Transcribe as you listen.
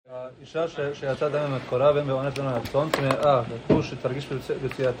אישה שיצא דם ממקורה ואין באונס בין הרצון, טמאה, הוא שתרגיש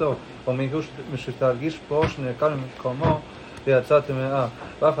בציאתו, או מיהו שתרגיש פה שנעקל ממקומו ויצא טמאה,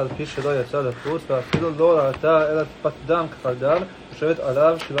 ואף על פי שלא יצא לחוץ, ואפילו לא ראתה אלא טיפת דם כחרדל, יושבת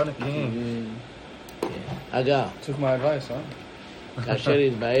עליו 7 נקיים. אגב, took my advice, huh? כאשר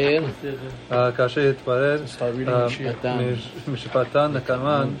יתבהר, כאשר יתפרד, משפטן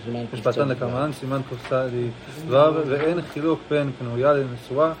לקמן, סימן קופסאי ו', ואין חילוק בין פנויה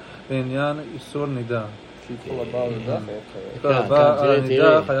לנשואה לעניין איסור נידה. כל הבא על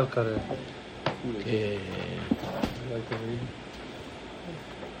הנידה חייב קרב.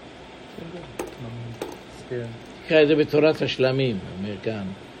 תקרא את זה בתורת השלמים, אומר כאן,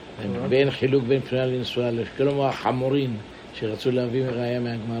 ואין חילוק בין פנויה לנשואה, כלומר החמורים שרצו להביא ראיה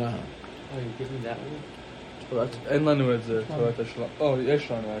מהגמרא. אין לנו את זה, תורת השלם.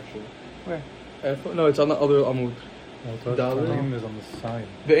 יש לנו, actually. No, it's on the other עמוד.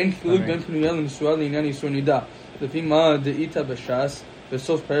 ואין חילוק בין פנויה לנשואה לעניין איסור נידה. לפי מה דאית בש"ס,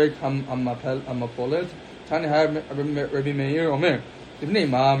 בסוף פרק המפולת, תניא רבי מאיר אומר, לפני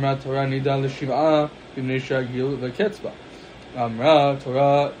מה אמרה תורה נידה לשבעה בבני שרגיל וקצבה? אמרה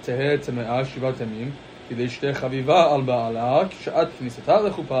תורה תהא טמאה 7 ימים, כדי שתהיה חביבה על בעלה כשעת כניסתה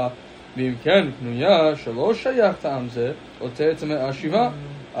לחופה, ואם כן פנויה שלא שייך טעם זה, או תהא טמאה 7,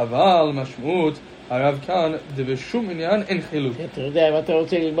 אבל משמעות הרב כאן דבשום עניין אין חילוק. אתה יודע, אם אתה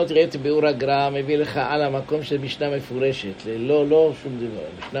רוצה ללמוד, תראה את ביאור הגר"א, מביא לך על המקום של משנה מפורשת, לא שום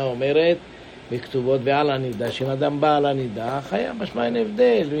דבר. משנה אומרת בכתובות ועל הנידה, שאם אדם בא על הנידה, חייב משמע אין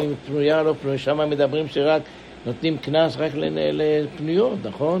הבדל, אם פנויה או לא פנויה, שם מדברים שרק נותנים קנס רק לפנויות,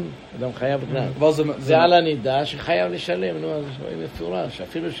 נכון? אדם חייב קנס. זה על הנידה שחייב לשלם, נו, אז זה מפורש,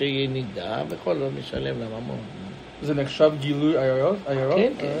 אפילו שיהיה נידה, בכל זאת משלם לממון. זה נחשב גילוי עיירות?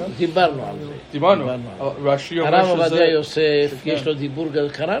 כן, דיברנו על זה. דיברנו. הרב עובדיה יוסף, יש לו דיבור,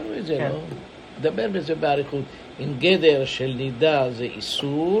 קראנו את זה, לא? דבר בזה באריכות. אם גדר של נידה זה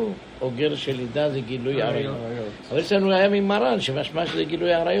איסור, או גדר של נידה זה גילוי עריות. אבל יש לנו היה ממרן שמשמע שזה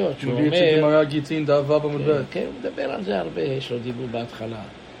גילוי עריות. שהוא אומר... מביא את גמרא גיטין דאבה במודברת. כן, הוא מדבר על זה הרבה, יש לו דיבור בהתחלה.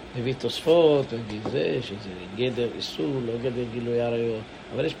 מביא תוספות, מביא זה, שזה גדר איסור, לא גדר גילוי עריות.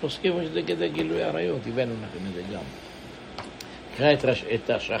 אבל יש פוסקים שזה גדר גילוי עריות, הבאנו לכם את זה גם. קרא את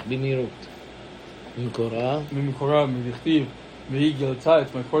השח במהירות. ממקורה, מדכתיב. והיא גילתה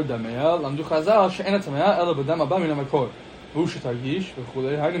את מקור דמיה, למדו חז"ל שאין הטמאה אלא בדם הבא מן המקור, והוא שתרגיש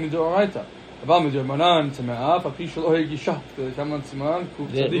וכולי, היינו מדאורייתא. אבל מדרבנן טמאה, אף על פי שלא הרגישה, כמה סימן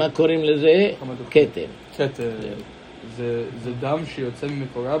קצת. מה קוראים לזה? כתם. כתם. זה דם שיוצא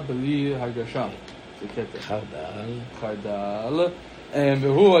ממקורה בלי הרגשה. זה כתם. חרדל.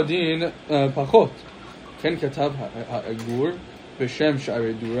 והוא הדין פחות. כן כתב האגור בשם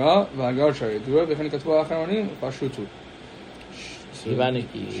שערי דורה, והגר שערי דורה, וכן כתבו האחרונים פשוטות. 7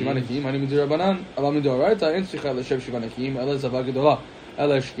 נקיים. אני מדרבנן, אבל מדאורייתא אין צריכה לשב 7 נקיים, אלא זבה גדולה.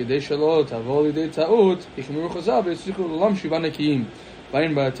 אלא שכדי שלא תבוא לידי טעות, יחמירו חז"ל והצליחו לעולם 7 נקיים.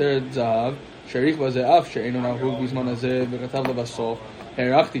 ואין בעטרת זהב, שהעריך בזה אף שאינו נהוג בזמן הזה, וכתב לבסוף,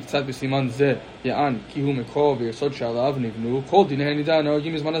 הערכתי קצת בסימן זה, יען, כי הוא מקור ויסוד שעליו נבנו, כל דיני הנידה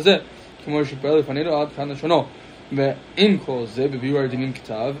הנהוגים בזמן הזה, כמו שפועל לפנינו עד כאן לשונו. ועם כל זה בביאור הדינים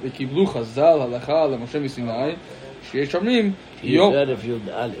כתב, וקיבלו חז"ל הלכה למשה מסיני, שיש אומרים יום,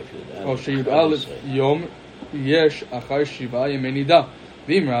 או שי"א יום יש אחר 7 ימי נידה,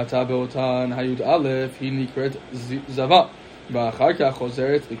 ואם ראתה באותן הי"א היא נקראת זבה, ואחר כך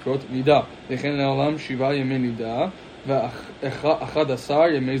חוזרת לקרות נידה, וכן לעולם 7 ימי נידה, ו11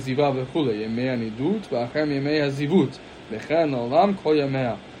 ימי זיבה וכו', ימי הנידות, ואחר ימי הזיבות, וכן לעולם כל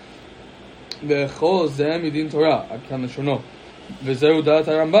ימיה. וכל זה מדין תורה, עד כאן לשונו, וזהו דעת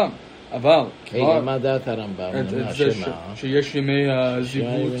הרמב"ם. אבל מה דעת הרמב"ם? שיש ימי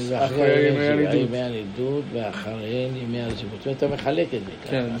הזיבות אחרי ימי הנידות ואחריהם ימי הזיבות. ואתה מחלק את זה.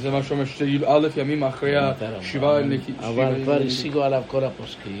 כן, זה מה שאומר שי"א ימים אחרי 7 נקיים. אבל כבר השיגו עליו כל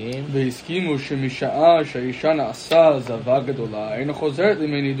הפוסקים. והסכימו שמשעה שהאישה נעשה זבה גדולה, אינו חוזרת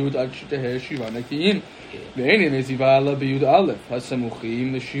לימי נידות עד שתהא 7 נקיים. ואין ימי זיבה אלא בי"א,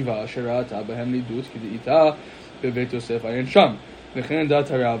 הסמוכים לשבעה שראתה בהם נידות כדאיתה בבית יוסף עיין שם. וכן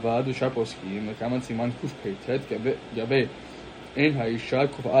דעת הרעב"ד ושאר פוסקים, וכמה סימן קפ"ט גבי אין האישה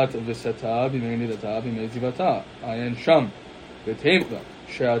קובעת וסתה בימי נידתה בימי זיבתה, עיין שם. ותימא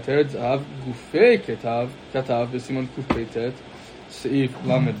שעטרת זהב גופי כתב בסימן קפ"ט סעיף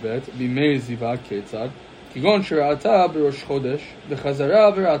ל"ב בימי זיבה כיצד, כגון שראתה בראש חודש וחזרה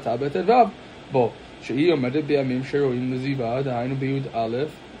וראתה בט"ו בו, שהיא עומדת בימים שרואים לזיבה, דהיינו בי"א,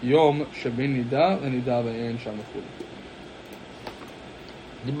 יום שבין נידה לנידה ואין שם וכו'.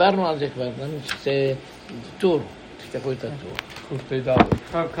 דיברנו על זה כבר, זה טור, תפתחו את הטור. קפ"ד.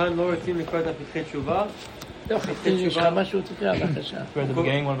 כאן לא רוצים לקרוא את הפתחי תשובה? לא, חכי יש לך משהו תקרא, בבקשה. כן.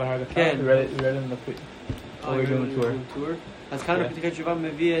 כן. tour. אז כאן בפתחי תשובה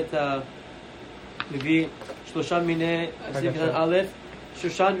מביא שלושה מיני, סעיף קטן א',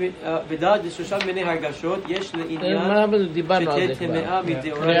 ודעת שלושה מיני הרגשות, יש לעניין דיברנו על זה שתהיה כבר. טמאה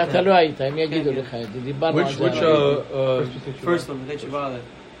מדאורייתא. אתה לא היית, הם יגידו לך את זה, דיברנו על זה. first one, פתחי תשובה א'.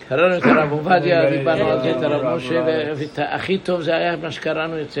 קראנו את הרב עובדיה, דיברנו על זה, את הרב משה, והכי טוב זה היה מה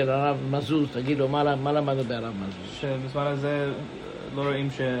שקראנו אצל הרב מזוז, תגיד לו, מה למדנו ברב מזוז? שבזמן הזה לא רואים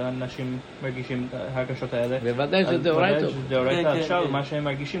שאנשים מרגישים את ההרגשות האלה. בוודאי זה דאורייתא. דאורייתא עכשיו, מה שהם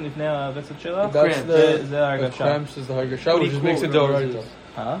מרגישים לפני הווסת שלה, זה The ההרגשה. cramps is the הרגשה, which just makes it דאורייתא.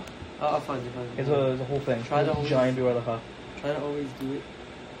 fine. It's a whole thing. Giant beware לך. Try to always do it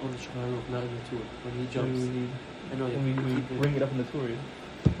on the Shulchan Aruch, not in the tour. When he jumps, I know We bring it up in the tour.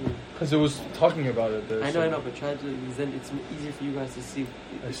 Because it was talking about it there. I know, but try to, then it's easier for you guys to see.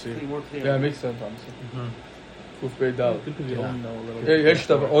 It's more clear. Yeah, it makes sense, honestly. קפ"ד. Good to know a little bit.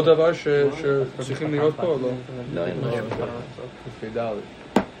 יש עוד דבר שצריכים לראות פה או לא? לא, אין משהו. קפ"ד.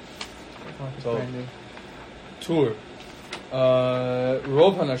 טוב. טור.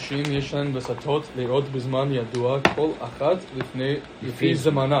 רוב הנשים יש להן וסתות לראות בזמן ידוע כל אחת לפי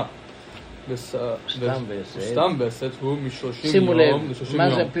זמנה. סתם וסת הוא מ-30 יום שימו לב, ל-30 מה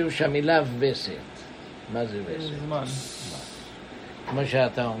יום. זה פירוש המילה וסת? מה זה וסת? זמן. כמו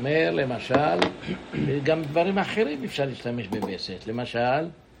שאתה אומר, למשל, גם דברים אחרים אפשר להשתמש בווסת. למשל,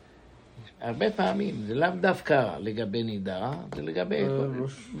 הרבה פעמים, זה לאו דווקא לגבי נידה, זה לגבי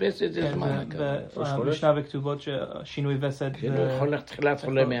וסת זה זמן. במשנה וכתובות ששינוי וסת. יכול תחילת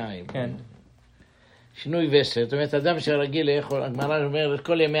חולה מעיים. כן. שינוי וסת, זאת אומרת, אדם שרגיל לאכול, הגמרא אומרת,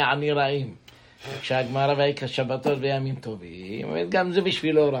 כל ימי עני רעים. כשהגמרא ויקרא שבתות וימים טובים, אומרת, גם זה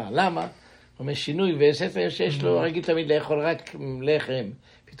בשבילו רע. למה? אומר, שינוי וסת, שיש לו רגיל תמיד לאכול רק לחם.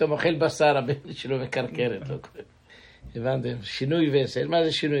 פתאום אוכל בשר, הבן שלו מקרקרת. הבנתם? שינוי וסת, מה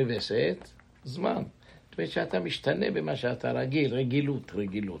זה שינוי וסת? זמן. זאת אומרת שאתה משתנה במה שאתה רגיל,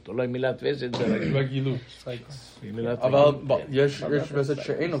 רגילות. אולי מילת וסת זה רגילות. רגילות. אבל יש וסת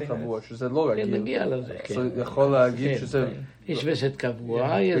שאינו קבוע, שזה לא כן, רגיל. נגיע לזה, כן. אז יכול להגיד שזה... יש וסת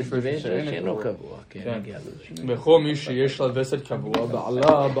קבוע, יש וסת שאינו קבוע, כן, נגיע לזה. בכל מי שיש לה וסת קבוע,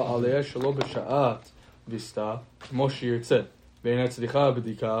 בעליה שלו בשעת ויסתה, כמו שירצה. בין הצליחה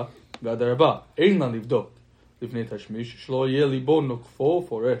בדיקה ועד הרבה. אין לה לבדוק לפני תשמיש, שלא יהיה ליבו נוקפו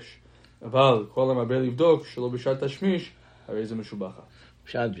פורש. אבל כל המרבה לבדוק שלא בשעת תשמיש, הרי זה משובחת.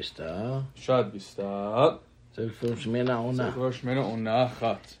 שעת ויסתה. שעת ויסתה. זה לפרוש ממנה עונה. זה לפרוש ממנה עונה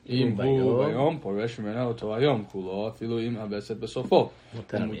אחת. אם הוא ביום, פורש ממנה אותו היום כולו, אפילו אם הווסת בסופו.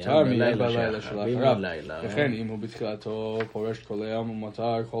 מותר מיד בלילה שלאחריו. וכן, אם הוא בתחילתו פורש כל היום, הוא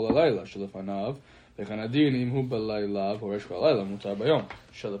מותר כל הלילה שלפניו. וכן הדין, אם הוא בלילה פורש כל הלילה, מותר ביום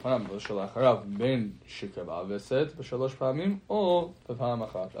שלפניו ושלאחריו, בין שקבע הווסת בשלוש פעמים או בפעם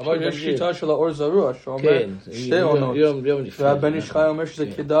אחת. אבל יש שיטה של האור זרוע שאומר שתי עונות. והבן איש חי אומר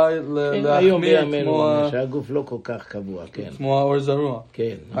שזה כדאי להחמיר כמו... שהגוף לא כל כך קבוע, כן. כמו האור זרוע.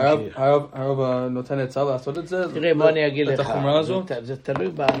 כן. הרב נותן עצה לעשות את זה? תראה, בוא אני אגיד לך. את החומרה הזאת? זה תלוי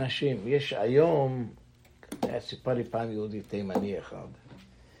באנשים. יש היום, סיפר לי פעם יהודי תימני אחד.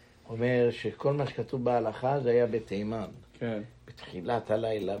 אומר שכל מה שכתוב בהלכה זה היה בתימן. כן. בתחילת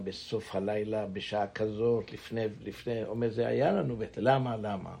הלילה, בסוף הלילה, בשעה כזאת, לפני, אומר זה היה לנו, למה?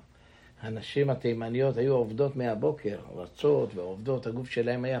 הנשים התימניות היו עובדות מהבוקר, רצות ועובדות, הגוף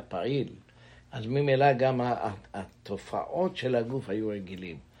שלהם היה פעיל. אז ממילא גם התופעות של הגוף היו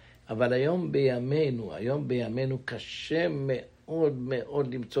רגילים. אבל היום בימינו קשה מאוד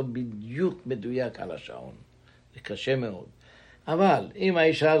מאוד למצוא בדיוק מדויק על השעון. זה קשה מאוד. אבל אם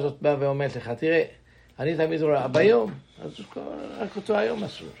האישה הזאת באה ואומרת לך, תראה, אני תמיד רואה ביום, אז רק אותו היום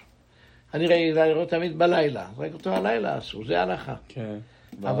אסור. אני רואה תמיד בלילה, רק אותו הלילה אסור, זה הלכה. כן.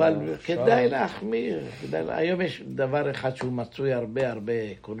 אבל כדאי להחמיר. היום יש דבר אחד שהוא מצוי הרבה,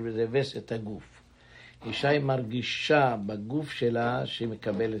 קוראים לזה וסת הגוף. אישה היא מרגישה בגוף שלה שהיא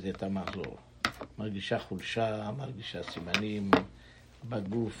מקבלת את המחזור. מרגישה חולשה, מרגישה סימנים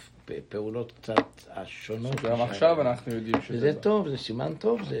בגוף, פעולות קצת השונות. גם עכשיו אנחנו יודעים שזה... זה טוב, זה סימן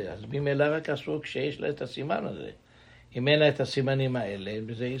טוב זה. אז ממילא רק אסור כשיש לה את הסימן הזה. אם אין לה את הסימנים האלה,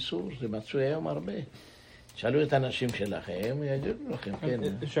 זה איסור, זה מצוי היום הרבה. תשאלו את האנשים שלכם, יגידו לכם, כן.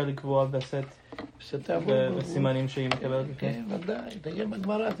 אפשר לקבוע וסת בסימנים שהיא מקבלת? כן, ודאי. תגיד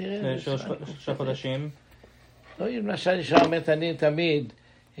בגמרא, תראה. שלושה חודשים. לא, למשל, אישה אומרת, אני תמיד,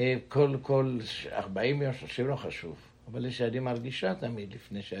 כל 40 יום, 30 לא חשוב. אבל יש שאני מרגישה תמיד,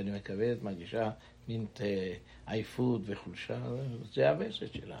 לפני שאני מקבלת, מרגישה מין עייפות וחולשה, זה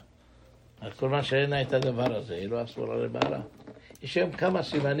הווסת שלה. אז כל מה שאין את הדבר הזה, לא אסור לה לבעלה. יש היום כמה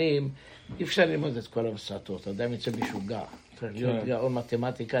סימנים, אי אפשר ללמוד את כל המסעתות, אדם יצא משוגע. צריך להיות גאון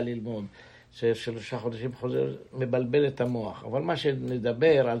מתמטיקה ללמוד, ש3 חודשים חוזר, מבלבל את המוח. אבל מה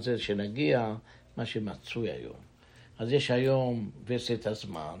שנדבר על זה, שנגיע, מה שמצוי היום. אז יש היום וסת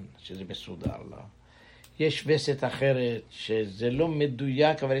הזמן, שזה מסודר לה. יש וסת אחרת, שזה לא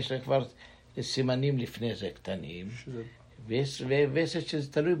מדויק, אבל יש לה כבר סימנים לפני זה קטנים. וסת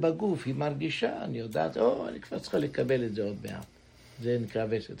שזה תלוי בגוף, היא מרגישה, אני יודעת, אני כבר צריכה לקבל את זה עוד מעט. זה נקרא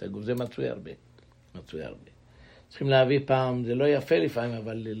וסת הגוף, זה מצוי הרבה. מצוי הרבה. צריכים להביא פעם, זה לא יפה לפעמים,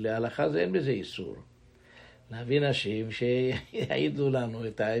 אבל להלכה זה אין בזה איסור. להביא נשים שיעידו לנו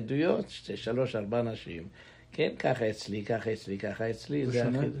את העדויות, 3-4 נשים. כן, ככה אצלי, ככה אצלי, ככה אצלי. זה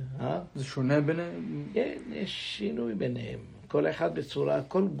שונה? זה שונה ביניהם? כן, יש שינוי ביניהם. כל אחד בצורה,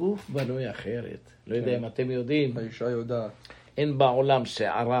 כל גוף בנוי אחרת. לא יודע אם אתם יודעים. האישה יודעת. אין בעולם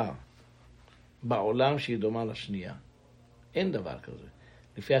שערה, בעולם שהיא דומה לשנייה. אין דבר כזה.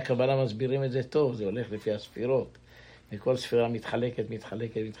 לפי הקבלה מסבירים את זה טוב, זה הולך לפי הספירות. וכל ספירה מתחלקת.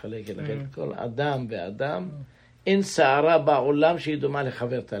 לכן כל אדם ואדם, אין שערה בעולם שהיא דומה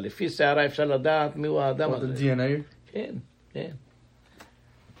לחברתה. לפי שערה אפשר לדעת מיהו האדם הזה. זה DNA? כן, כן.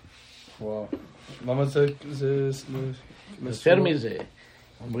 וואו. למה זה... יותר מזה,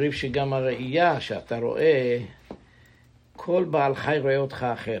 אומרים שגם הראייה שאתה רואה, כל בעל חי רואה אותך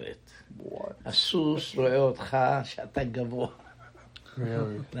אחרת. הסוס רואה אותך שאתה גבוה.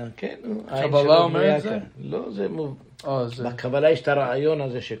 כן, קבלה אומר את זה? לא, זה... בקבלה יש את הרעיון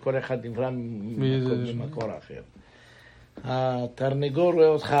הזה שכל אחד נברא ממקור אחר. התרנגול רואה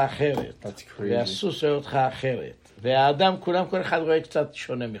אותך אחרת, והסוס רואה אותך אחרת, והאדם, כולם, כל אחד רואה קצת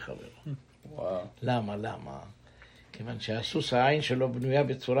שונה מחבר. למה? כיוון שהסוס, העין שלו בנויה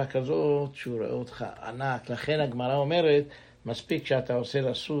בצורה כזאת שהוא רואה אותך ענק. לכן הגמרא אומרת, מספיק שאתה עושה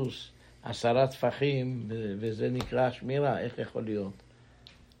לסוס 10 טפחים, וזה נקרא שמירה. איך יכול להיות?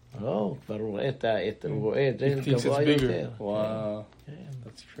 לא, הוא כבר רואה את זה גבוה יותר. וואו,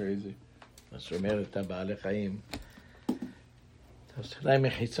 that's crazy. זאת אומרת, הבעלי חיים. אז אולי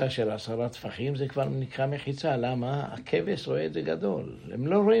מחיצה של 10 טפחים, זה כבר נקרא מחיצה. למה? הכבש רואה את זה גדול. הם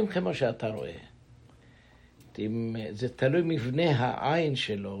לא רואים כמו שאתה רואה. זה תלוי מבנה העין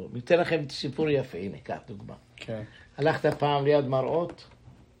שלו. ניתן לכם סיפור יפה, הנה, קח דוגמה. כן. הלכת פעם ליד מראות?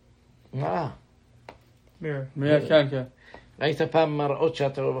 מה? כן. ראית פעם מראות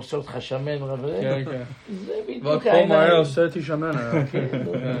שאתה עושה אותך שמן? כן. זה בדיוק העיניים. מהר עושה אותי שמן.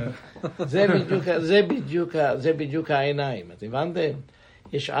 זה בדיוק העיניים, את הבנתם?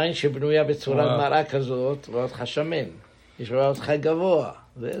 יש עין שבנויה בצורת מראה כזאת, רואה אותך שמן. יש רואה אותך גבוה.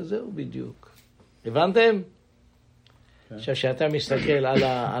 זהו בדיוק. הבנתם? עכשיו, כשאתה מסתכל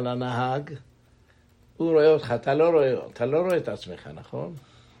על הנהג, הוא רואה אותך, אתה לא רואה את עצמך, נכון?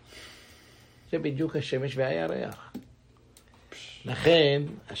 זה בדיוק השמש והירח. לכן,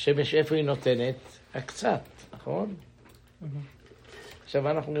 השמש איפה היא נותנת? הקצת, נכון? עכשיו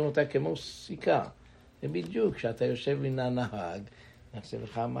אנחנו רואים אותה כמו סיכה. זה בדיוק, כשאתה יושב מן הנהג, נעשה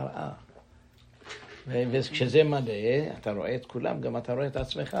לך מראה. וכשזה מלא, אתה רואה את כולם, גם אתה רואה את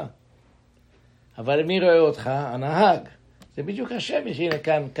עצמך. אבל מי רואה אותך? הנהג. זה בדיוק השמש, הנה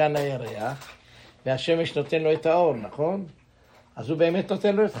כאן הירח, והשמש נותן לו את האור, נכון? אז הוא באמת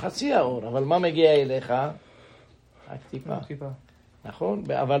נותן לו את חצי האור, אבל מה מגיע אליך? רק טיפה. נכון?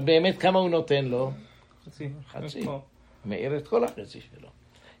 אבל באמת כמה הוא נותן לו? חצי. מאיר את כל החצי שלו.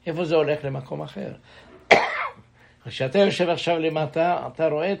 איפה זה הולך? למקום אחר. כשאתה יושב עכשיו למטה, אתה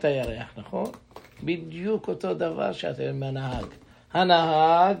רואה את הירח, נכון? בדיוק אותו דבר שאתה עם הנהג.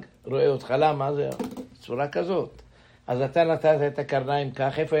 הנהג רואה אותך, למה? זה צורה כזאת. אז אתה נתת את הקרניים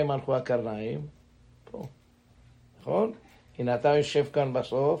כך, איפה הם הלכו הקרניים? פה. נכון? הנה אתה יושב כאן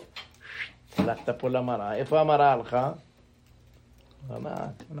בסוף, הלכת פה למראה. איפה המראה הלכה?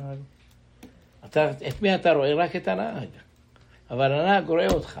 הנהג. את מי אתה רואה? רק את הנהג. אבל הנהג רואה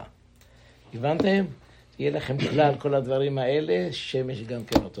אותך. הבנתם? יהיה לכם כלל כל הדברים האלה, שמש גם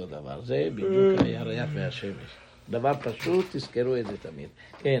כן אותו דבר. זה בדיוק הירח והשמש. דבר פשוט, תזכרו את זה תמיד.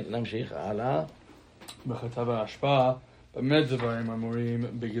 כן, נמשיך הלאה. בחטא וההשפעה, באמת דברים אמורים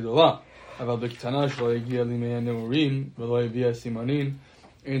בגדולה, אבל בקטנה שלא הגיע לימי הנעורים ולא הביאה סימנים,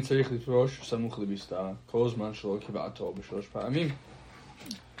 אין צריך לפרוש סמוך לביסתה, כל זמן שלא קבעתו ב3 פעמים.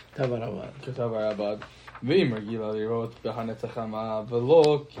 כתב הרב"ד. ואם רגילה לראות בהנץ החמה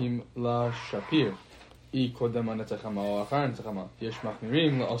ולא כמלה שפיר, אי קודם הנצח המה או אחר הנצח המה. יש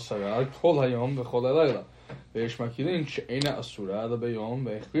מחמירים לאסרה כל היום וכל הלילה. ויש מקילין שאינה אסורה אלא ביום,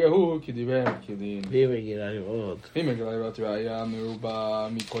 והכריעו כדברי מקילין. והיא מגילה לראות. והיא מגילה לראות ראיה מרובה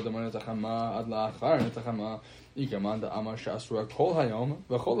מקודם הנצח המה עד לאחר הנצח המה. היא כמאן דאמר שאסורה כל היום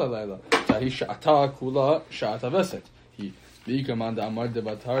וכל הלילה. זהי שעתה כולה שעת הווסת. והיא כמאן דאמר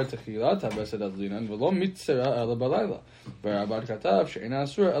דבתר תחילת הווסת עד לינן ולא מצרה אלא בלילה. והרב"ד כתב שאינה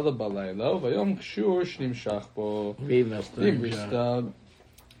אסורה אלא בלילה וביום שיעור שנמשך בו.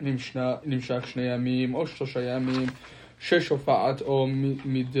 נמשך 2 ימים או 3 ימים, ששופעת או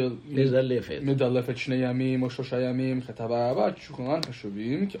מדלפת 2 ימים או 3 ימים, כתב הרב"ד שכולן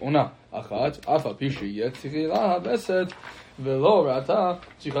חשובים כעונה אחת, אף על פי שיהיה תחילה הווסת ולא ראתה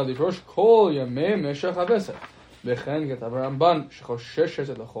צריכה לפרוש כל ימי משך הווסת. וכן כתב הרמב"ן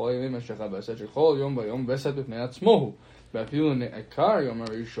שחוששת לכל ימי משך הווסת, שכל יום ויום וסת בפני עצמו הוא, ואפילו נעקר יום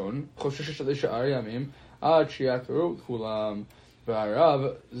הראשון חוששת לשאר ימים עד שיעקרו כולם. והרב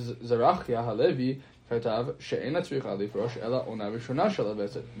זרחיה הלוי כתב שאינה צריכה לפרוש אלא עונה ראשונה של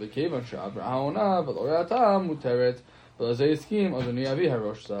הווסת, וכיוון שעברה העונה ולא ראתה מותרת, ולזה הסכים אדוני אבי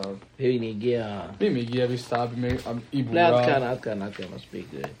הראש זב. והנה הגיעה. ואם הגיעה בסתיו עיבורה. עד כאן, מספיק,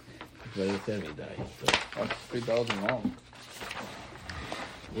 זה כבר יותר מדי.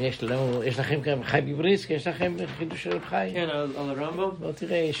 יש לכם כאן חי בבריסק? יש לכם חידוש של חי? כן, על הרמב"ם? בוא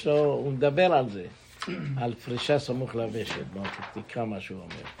תראה, הוא מדבר על זה. על פרישה סמוך לוושת, בוא תקרא מה שהוא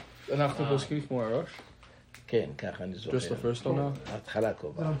אומר. אנחנו פוסקים כמו הראש? כן, ככה אני זוכר. Just the first one? ההתחלה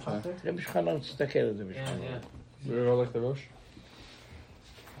קובע. תראה בשולחן ערוך, תסתכל על זה בשולחן ערוך. זה הולך לראש?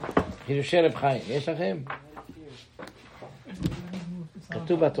 חידושי רב חיים, יש לכם?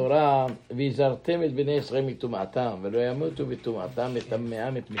 כתוב בתורה, והזהרתם את בני ישראל מטומאתם, ולא ימותו בטומאתם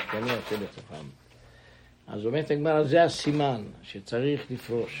בטמאם את משכני אשר בתוכם. אז אומרת הגמרא, זה הסימן שצריך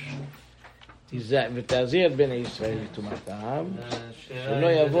לפרוש. ותעזיר את בני ישראל מטומאתם,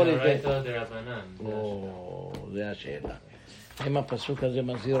 שלא יבוא לידי... זה השאלה. אם הפסוק הזה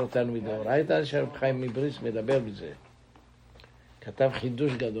מזהיר אותנו מדאורייתא, שרב חיים מבריסק מדבר בזה. כתב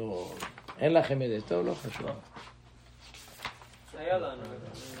חידוש גדול. אין לכם את זה, טוב, לא חשוב. היה לנו,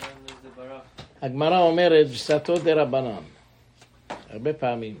 זה ברח. הגמרא אומרת, בסתו דרבנן. הרבה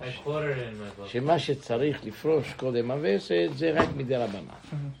פעמים. שמה שצריך לפרוש קודם הווסת, זה רק מדרבנן.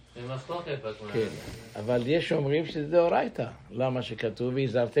 זה מחלוקת בגמרא. כן, אבל יש אומרים שזה דאורייתא. למה שכתוב,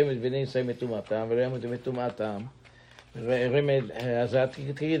 והזהרתם את בני ישראל מטומאתם, ולא ימותו מטומאתם. אז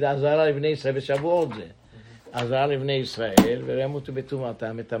תגיד, אזהרה לבני ישראל בשבועות זה. אזהרה לבני ישראל, ולא ימותו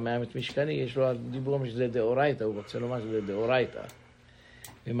בטומאתם, מטמאם את משכני. יש לו דיבור שזה דאורייתא, הוא רוצה לומר שזה דאורייתא.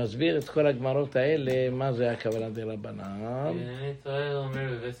 ומסביר את כל הגמרות האלה, מה זה הכוונה דרבנן. אני טועה, אומר,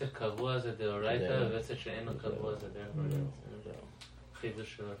 בווסת קבוע זה דאורייתא, ובווסת שאינו קבוע זה דרבנן.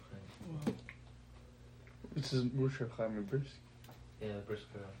 חידוש של רב חיים. This is Moshe Chaim מבריסק. כן, בריסק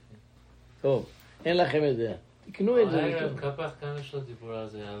רב. טוב, אין לכם את זה. תקנו את זה. הרב קפח, כמה יש לו דיבור על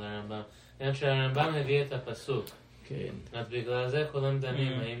זה, על הרמב"ם. גם שהרמב"ם הביא את הפסוק. כן. אז בגלל זה כולם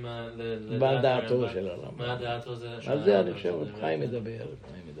דנים, האם... מה דעתו של הרמב"ם? מה דעתו זה... על זה אני חושב, רב חיים מדבר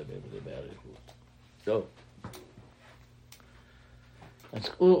בזה באריכות. טוב. אז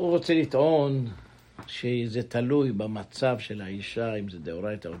הוא רוצה לטעון שזה תלוי במצב של האישה, אם זה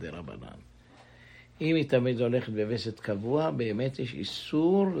דאורייתא או דרבנן. אם היא תמיד הולכת בווסת קבוע, באמת יש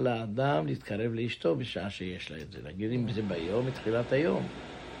איסור לאדם להתקרב לאשתו בשעה שיש לה את זה. נגיד אם זה ביום, מתחילת היום.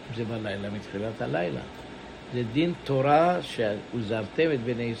 אם זה בלילה, מתחילת הלילה. זה דין תורה שהוזהרתם את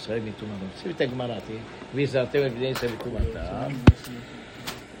בני ישראל מטומאתם. שים את הגמרא, והזהרתם את בני ישראל מטומאתם.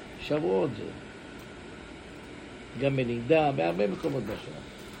 שבועות זה. גם בנידה, בהרבה מקומות בשנה.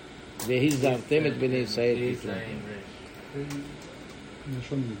 והזהרתם את בני ישראל מטומאתם.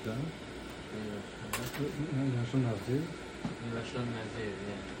 לשון נידה? לשון נזיר? לשון נזיר,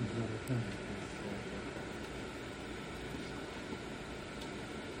 כן.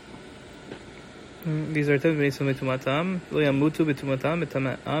 והזהרתם בני ישראל מטומאתם, לא ימותו בטומאתם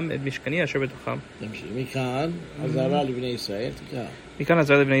בטמאם את משכני אשר בתוכם. מכאן, אזהרה לבני ישראל, תקרא. מכאן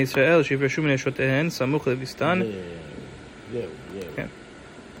אזהרה לבני ישראל, שיפרשו מנשותיהן סמוך לבסתן. זהו. כן.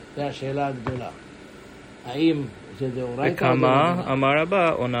 זו השאלה הגדולה. האם זה דאורייתא? וכמה אמר רבה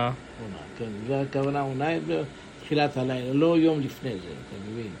עונה. כן, זו הכוונה עונה בתחילת הלילה, לא יום לפני זה,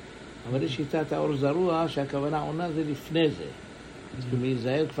 אתה מבין? אבל יש שיטת האור זרוע שהכוונה עונה זה לפני זה. צריכים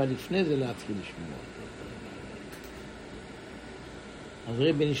להיזהר כבר לפני זה להתחיל לשמוע. אז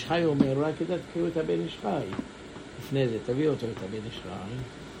רבי בן איש חי אומר, רק כדאי תקראו את הבן איש חי. לפני זה, תביא אותו את הבן איש חי.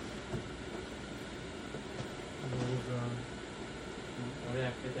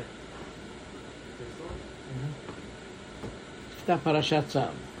 תפתח פרשת צו.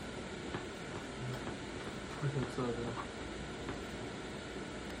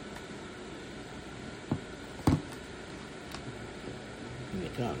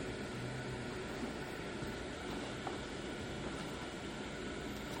 מכאן.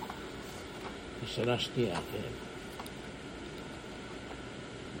 בשנה שנייה, כן.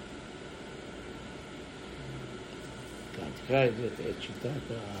 כאן, תקרא את שיטת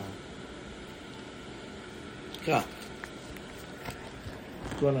תקרא.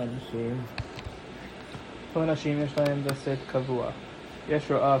 כל האנשים. כל אנשים יש להם וסת קבוע.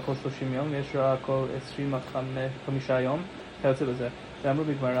 יש רעה כל 30 יום, יש רעה כל 25 יום, כיוצא בזה. ואמרו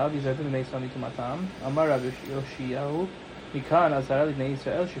בגמרא, והזהרתם בני ישראל מטומאתם, אמר רבי יאשיהו, מכאן אזהרה לבני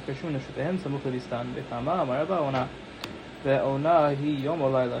ישראל שפרשו מנשותיהם סמוך לביסתן. בתמה אמר רבא עונה. והעונה היא יום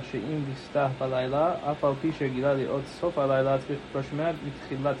או לילה, שאם ביסתה בלילה, אף על פי שרגילה להיות סוף הלילה, צריך לפרוש ממנה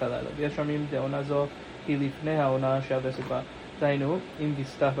מתחילת הלילה. ויש אומרים דעונה זו היא לפני העונה שהווסת בה. דהיינו, אם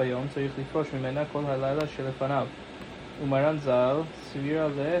ביסתה ביום, צריך לפרוש ממנה כל הלילה שלפניו. ומרן ז"ל סבירה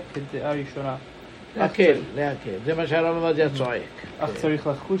כדעה ראשונה. להקל. זה מה שהרב עובדיה צועק. אך צריך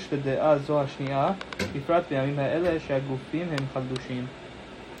לחוש לדעה זו השנייה, בפרט בימים האלה שהגופים הם חדושים.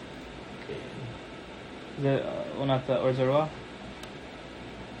 זה עונת אור זרוע? That's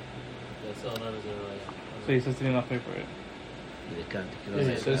all not as a royal. So he says to be machmir for it. זה כאן, Yeah, he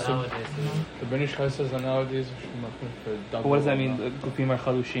תקרא. says so. The British Chai says that nowadays we should not for double. But what does that mean, gufim are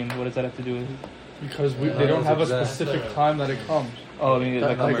chalushim? What does that have to do with it? Because they don't have a specific time that it comes. Oh, I mean,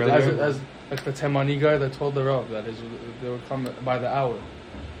 like Like earlier. like the Teme'a guy that told the Rav that they would come by the hour.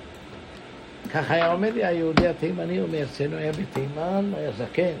 ככה היה אומר לי, היהודי התימני אומר, אצלנו היה בתימן, היה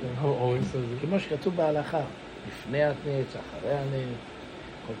זקן. Always says it. כמו שכתוב בהלכה, לפני הנץ, אחרי הנץ,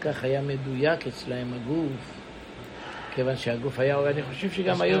 כל כך היה מדויק אצלהם הגוף, כיוון שהגוף היה, אני חושב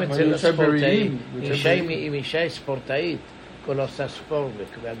שגם היום אצל הספורטאים, אם אישה ספורטאית, כל עושה ספורט,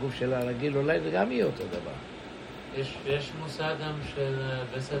 והגוף שלה רגיל, אולי זה גם יהיה אותו דבר. יש מושג גם של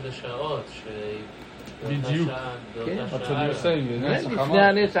וסת בשעות, בדיוק. באותה That's what שעה. you're saying. לפני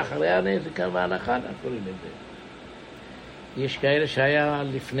הנץ, אחרי הנץ, זה כאן בהלכה, אנחנו קוראים את זה. יש כאלה שהיה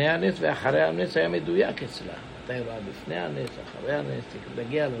לפני הנץ ואחרי הנץ היה מדויק אצלה. אתה רואה לפני הנץ, אחרי הנץ,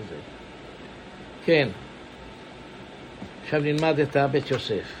 תגיע לזה. כן. עכשיו נלמד את בית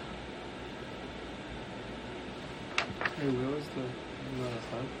יוסף. Hey, where was the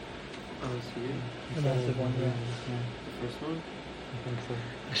Halachot? The massive one, yeah. The first one?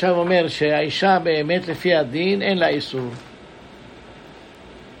 עכשיו אומר שהאישה באמת לפי הדין אין לה איסור. This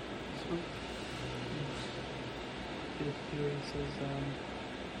one? Here it says,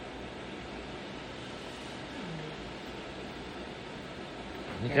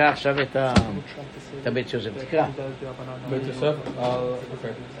 נקרא עכשיו את הבית יוסף. תקרא. But Yosef,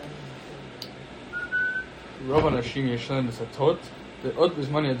 okay. רוב האנשים יש להם בסתות, ועוד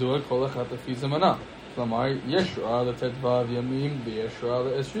בזמן ידוע כל אחד לפי זמנה. כלומר, יש רעה לט"ו ימים ויש רעה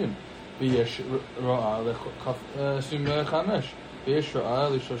ל-20, ויש רעה ל-25, ויש רעה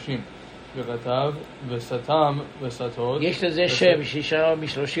ל-30. וכתב וסתם וסתות. יש לזה שם, שישה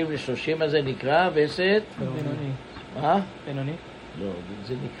מ-30 ל-30, אז זה נקרא וסת? בינוני. מה? בינוני? לא,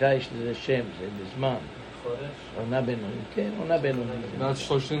 זה נקרא, יש לזה שם, זה בזמן. חודש? עונה בינונית, כן, עונה בינונית. ועד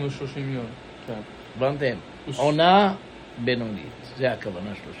 30 ל-30 יום. כן. הבנתם? עונה בינונית, זה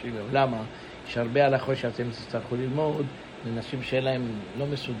הכוונה 30 יום. למה? יש הרבה הלכות שאתם תצטרכו ללמוד לנשים שאין להם לא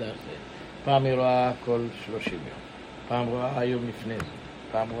מסודר זה. פעם היא רואה כל 30 יום, פעם רואה היום לפני זה,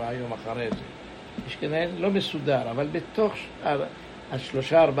 פעם רואה היום אחרי זה. יש כנראה לא מסודר, אבל בתוך 3-4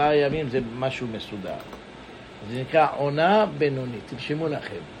 ימים זה משהו מסודר. זה נקרא עונה בינונית, תרשמו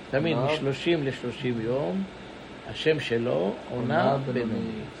לכם. תמיד מ-30 ל-30 יום, השם שלו עונה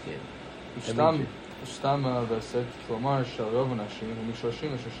בינונית. סתם וסת, כלומר של רוב האנשים הוא מ-30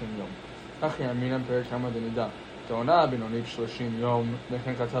 ל-30 יום. כך יאמינם פרק כמה דנידה. העונה הבינונית 30 יום,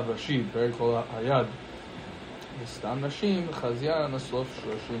 לכן כתב רש"י, פרק כל היד. וסתם נשים, חזיין הסוף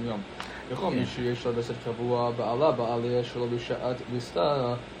 30 יום. יכול מי שיש לה וסת קבוע, בעלה שלו בשעת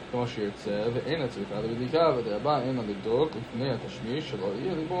ביסתה, כמו שירצה, ואין צריכה לבדיקה, ודרבה אין לה לבדוק לפני התשמיש שלו,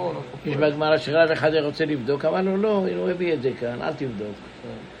 יהיה ליבון. יש בגמרא שרב אחד רוצה לבדוק, אמר לו לא, הוא הביא את זה כאן, אל תבדוק.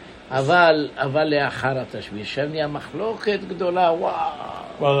 אבל לאחר התשמיש, שם נהיה מחלוקת גדולה,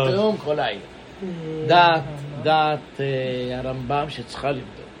 וואו, תאום כל העיר. דעת הרמב"ם שצריכה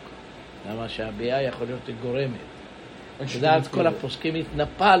לבדוק. למה שהביאה יכול להיות גורמת. דעת כל הפוסקים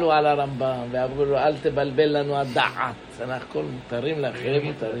התנפלו על הרמב"ם, ואמרו לו, אל תבלבל לנו הדעת. אנחנו מותרים לכם,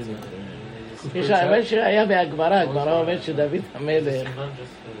 מותרים לכם. יש האמת שהיה בהגמרא, הגמרא אומרת שדוד המלך,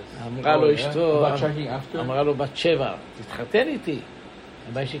 אמרה לו אשתו, אמרה לו בת 7, תתחתן איתי.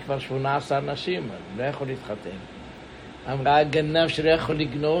 אבל יש לי כבר 18 נשים, אני לא יכול להתחתן. אמרה הגנב שלא יכול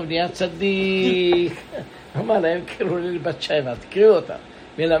לגנוב, נהיה צדיק. אמר להם, קראו לי בת 7, תקראו אותה.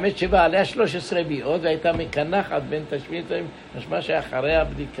 מלמד שבא עליה 13 ביעות, והייתה מקנחת בין תשמין, משמע שאחרי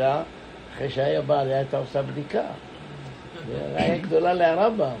הבדיקה, אחרי שהיה בא עליה, הייתה עושה בדיקה. זה ראיה גדולה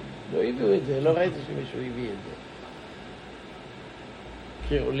להרמב"ם. לא הביאו את זה, לא ראיתי שמישהו הביא את זה.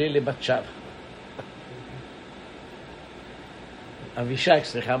 קראו לי לבת 7. אבישק,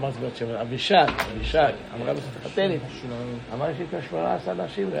 סליחה, אמרתי בת 7, אבישק, אמרה לו, תתחתן איתה. אמר לי שאתה 18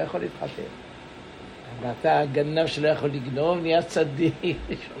 אנשים, לא יכול להתחתן. ואתה הגנב שלא יכול לגנוב, נהיה צדיק.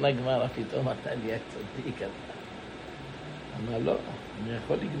 שונה גמרא, פתאום אתה נהיה צדיק. אמר לא, אני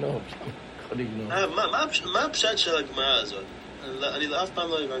יכול לגנוב, יכול לגנוב. מה הפשט של הגמרא הזאת? אני אף פעם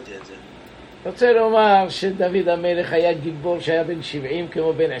לא הבנתי את זה. רוצה לומר שדוד המלך היה גיבור שהיה בן 70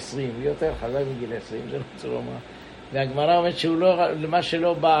 כמו בן 20, יותר חזק מגיל 20, זה לא רוצה לומר. והגמרא אומרת שהוא לא, למה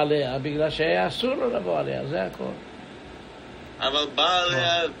שלא בא עליה, בגלל שהיה אסור לו לבוא עליה, זה הכל. אבל בא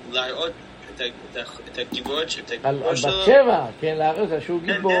עליה להראות את הגיבורת שלו. על בת 7, כן, להראות שהוא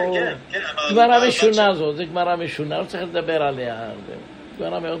גיבור. גמרא משונה זאת, זה גמרא משונה, לא צריך לדבר עליה הרבה.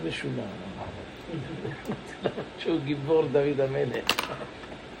 גמרא מאוד משונה. שהוא גיבור דוד המלך.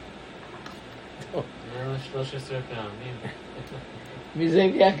 13 פעמים. מזה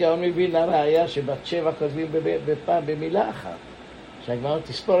הגיע הגאון מבין הראיה שבת 7 כותבים בפעם במילה אחת. שהגמרא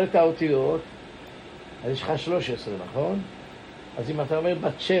תספור את האותיות, אז יש לך 13, נכון? אז אם אתה אומר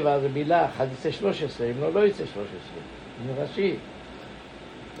בת 7 זה מילה אחת, יצא 13, אם לא, לא יצא 13. זה ראשי.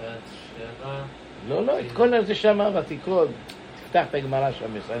 בת 7... לא, את כל זה שמה ותיקון. תפתח את הגמרא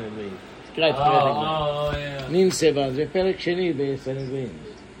שם בסנהדרין. תקרא את פרק הגמרא. נין סבן, זה פרק שני בסנהדרין.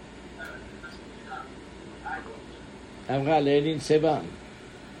 אמרה לאלין סבן,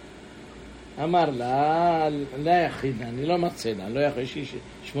 אמר לה, לא יחידה, אני לא מצא לה, לא יכול, יש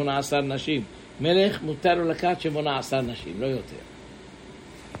 18 נשים. מלך מותר לו לקחת 18 נשים, לא יותר.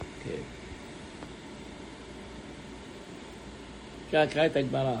 כן. קרא את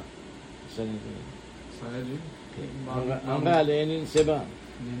הגמרא. אמרה לאלין סבן.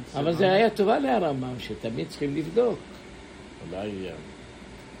 אבל זה היה טובה להרמב"ם, שתמיד צריכים לבדוק.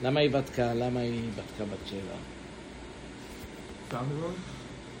 למה היא בדקה? למה היא בדקה בת 7?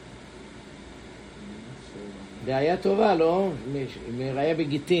 זה היה טובה, לא? מראיה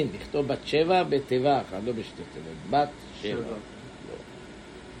בגיטין, לכתוב בת 7 בתיבה אחת, לא בשתי תיבות, בת 7.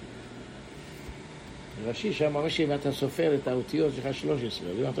 ראשי שם ממש אם אתה סופר את האותיות שלך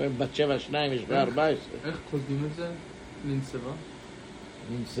 13, אם אתה אומר בת 7 2 יש בה 14. איך כותבים את זה? ננסבה?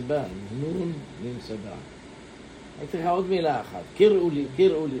 ננסבה, נון ננסבה. הייתי לך עוד מילה אחת, קראו לי,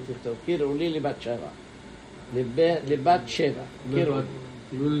 תכתוב, קראו לי לבת 7. לבת 7.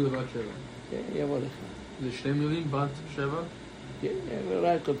 קראו לי לבת 7. כן, יבוא לך. זה 2 מילים, בת 7? כן,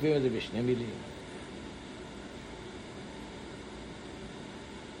 אולי כותבים את זה ב2 מילים.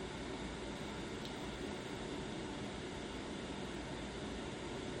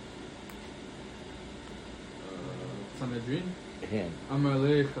 סנהדרין? כן. אמר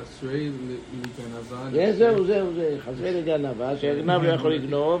לי חסרי לגנבה. זהו, חסרי לגנבה, שהגנב לא יכול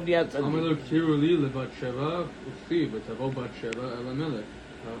לגנוב, נהיה צדיק. אמר לו, קראו לי לבת 7, וכתיב, ותבוא בת 7 אל המלך.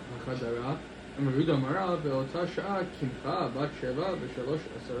 החדרה, אמר יהודה אמרה, באותה שעה קמחה בת 7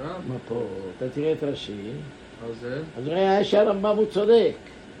 ב3:10. מה פה? אתה תראה את ראשי. על זה? אז ראה שהרמב"ם הוא צודק.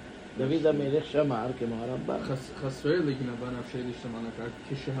 דוד המלך שמר כמו הרמב"ם. חסרי לגנבה נפשי להשתמן הקרק,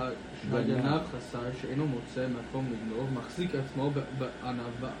 כשהגנב חסר שאינו מוצא מקום לגנוב, מחזיק עצמו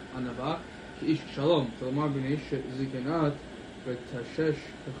בענווה כאיש שלום. כלומר, בני שזקנת ותשש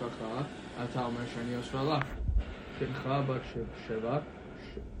כככה, אתה אומר שאני עושה לה. קמחה בת 7,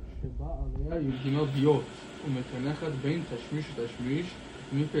 שבא עליה י"ג ביות, ומתנחת בין תשמיש ותשמיש,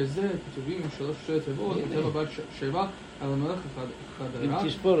 ומפי זה כתובים עם 3 תיבות, וטבע בת 7 על המלך החדרה,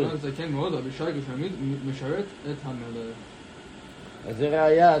 זה כן מאוד, אבישי גשמית משרת את המלך. אז זה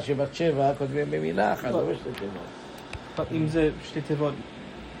ראיה שבת 7 כותבים במילה אחת, לא בשתי תיבות. אם זה שתי תיבות,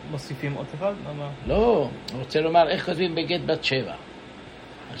 מוסיפים עוד אחד? לא, אני רוצה לומר איך כותבים בגט בת 7.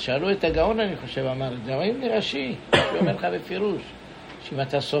 אז שאלו את הגאון, אני חושב, אמר את זה, אבל אם נרשי, הוא אומר לך בפירוש, שאם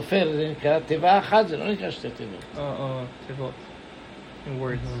אתה סופר זה נקרא תיבה אחת, זה לא נקרא שתי תיבות. תיבות. In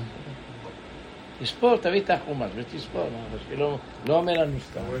words. תספור, תביא את החומש ותספור, לא אומר לנו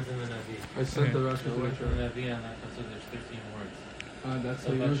סתם. Words in the Navi. I sent the Rashi The words to in the Navi and I consider there's 15 words. That's So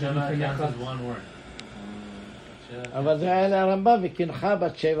בת 7 counts as one word. אבל זה היה להרמב"ם, וקנחה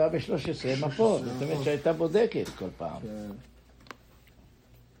בת 7 ב13 מפות. זאת אומרת שהייתה בודקת כל פעם.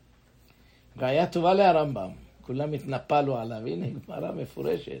 ראיה טובה להרמב"ם. כולם התנפלו עליו. הנה, גמרא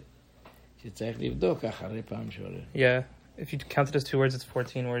מפורשת. שצריך לבדוק אחרי פעם שעולה. Yeah, if you count it as 2 words, it's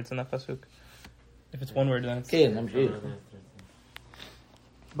 14 words in that pasuk. If it's one word, then it's... כן, נמשיך.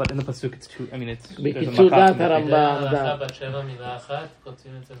 But in the pasuk, it's two. I mean, it's... בקיצור דעת הרמב"ם. הלכה בת 7 מילה אחת,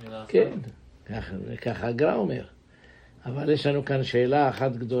 כותבים את זה מילה אחת. כן, ככה הגר"א אומר. אבל יש לנו כאן שאלה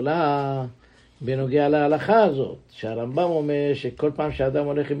אחת גדולה בנוגע להלכה הזאת, שהרמב"ם אומר שכל פעם שאדם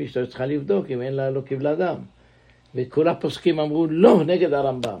הולך עם אשתו צריכה לבדוק אם אין לה לא קיבלה דם. וכל הפוסקים אמרו לא נגד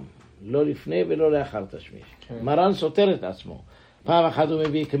הרמב"ם, לא לפני ולא לאחר תשמיש. מרן סותר את עצמו. פעם אחת הוא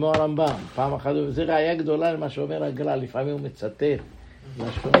מביא כמו הרמב"ם, פעם אחת הוא... זה ראיה גדולה למה שאומר הגר"א, לפעמים הוא מצטט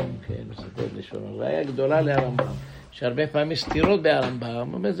לשון, כן, מצטט לשון. ראיה גדולה להרמב"ם, שהרבה פעמים סתירות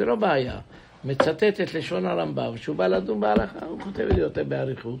בהרמב"ם, אבל זה לא בעיה. מצטט את לשון הרמב"ם, שהוא בא לדון בהלכה, הוא כותב את זה יותר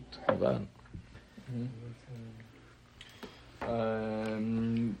באריכות, אבל...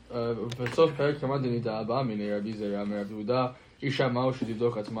 בסוף פרק תמא דנידא הבא מיני רבי זרע מרבי יהודה, אישה מהו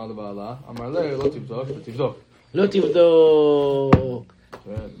שתבדוק עצמה לבעלה, אמר לה לא תבדוק ותבדוק. לא תבדוק.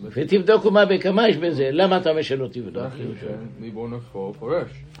 ותבדוק ומה בכמה יש בזה, למה אתה אומר שלא תבדוק? ליבו נקפו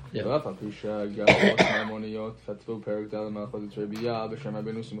פורש. ואף על פי שגם ראש מהמוניות כתבו פרק ד' מהלכות רבייה בשם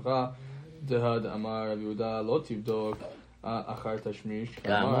רבנו שמחה, דהד אמר רבי יהודה לא תבדוק אחר תשמיש,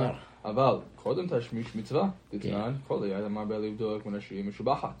 אבל קודם תשמיש מצווה, תתנן, כל היד אמר בה לבדוק מנשים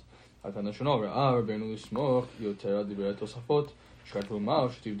משובחת. התנא שונו ראה רבנו לסמוך יותר על דברי תוספות, שכתבו מה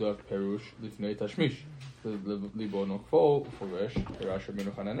שתבדוק פירוש לפני תשמיש. ליבו נוקפו ופורש, פירש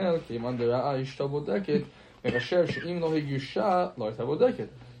רבנו חננאל, כי אם דראה אשתו בודקת, מחשב שאם לא הגישה לא הייתה בודקת,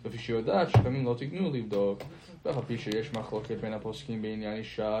 לפי שיודעת שפעמים לא תגנו לבדוק. ואף על פי שיש מחלוקת בין הפוסקים בעניין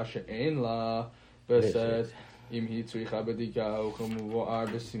אישה שאין לה וסת, אם היא צריכה בדיקה או כמובן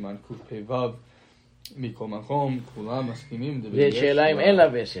בסימן קפ"ו. מכל מקום, כולם מסכימים. ושאלה אם אין לה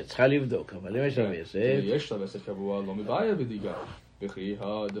וסת, צריכה לבדוק, אבל אם יש לה וסת... יש לה וסת קבוע, לא מבעיה בדיקה. וכי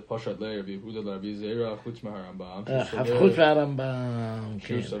דפשט לרבי יהודה לרבי זרע חוץ מהרמב"ם. חוץ מהרמב"ם, כן.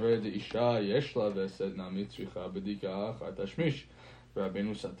 שהוא סבר דאישה יש לה וסת נעמית צריכה בדיקה אחר תשמיש.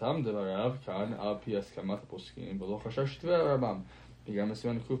 ורבנו סתם דבריו כאן על פי הסכמת הפוסקים, ולא חשש שתבע הרמב"ם. וגם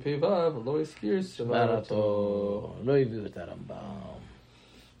בסימן קפ"ו לא הזכיר סברתו. לא הביאו את הרמב"ם.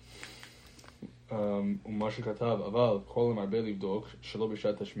 ומה שכתב, אבל כל המרבה לבדוק שלא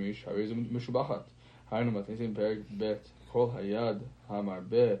בשעת תשמיש, הרי זה משובחת. היינו מתניסים פרק ב' כל היד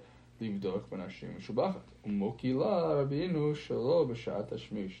המרבה לבדוק בנשים משובחת. ומוקילה רבינו שלא בשעת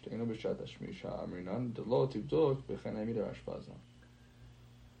תשמיש, תהיינו בשעת תשמיש, האמרינן דלא תבדוק, וכן העמיד הרשב"ז.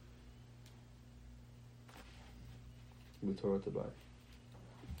 בתורת הבית.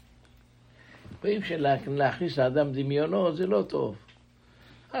 רואים שלהכניס לאדם דמיונו זה לא טוב.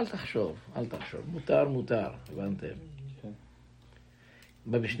 אל תחשוב. מותר, הבנתם? כן.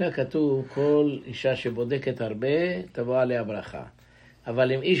 במשנה כתוב, כל אישה שבודקת הרבה, תבוא עליה ברכה.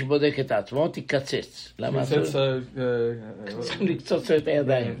 אבל אם איש בודק את עצמו, תקצץ. למה אסור? צריכים לקצוץ את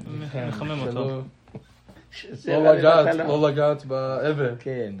הידיים. מחמם אותו. לא לגעת בעבר.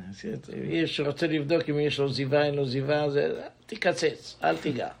 כן. איש שרוצה לבדוק אם יש לו זיווה, אין לו זיווה, תקצץ. אל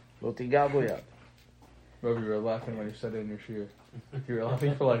תיגע. לא תיגע בו יד. Robbie, you were laughing when you said it in your shiur. You were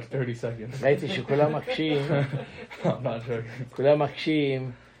laughing for like 30 seconds. ראיתי שכולם מקשים. I'm not joking. כולם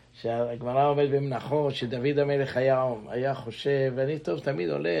מקשים. שהגמרא עומד במנחות, שדוד המלך היה חושב, ואני טוב תמיד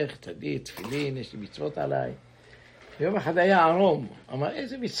הולך, תגיד, תפילין, יש לי מצוות עליי. יום אחד היה ערום, אמר,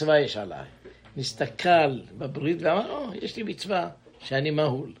 איזה מצווה יש עליי? נסתכל בברית ואמר, יש לי מצווה שאני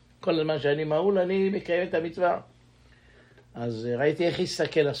מהול. כל הזמן שאני מהול, אני מקיים את המצווה. אז ראיתי איך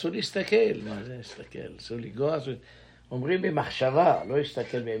להסתכל, אסור להסתכל. מה זה להסתכל? אסור לגוע, אומרים במחשבה, לא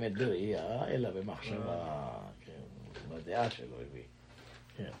להסתכל באמת בראייה, אלא במחשבה, בדעה שלו הביא.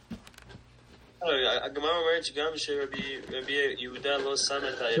 הגמרא אומרת שגם שרבי יהודה לא שם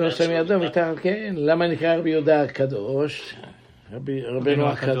את הידיים שלו. שלא שם ידו מתחת, כן. למה נקרא רבי יהודה הקדוש? רבינו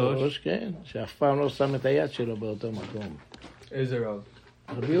הקדוש, כן. שאף פעם לא שם את היד שלו באותו מקום. איזה רב?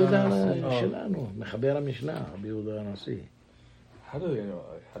 רבי יהודה שלנו, מחבר המשנה, רבי יהודה הנשיא. How do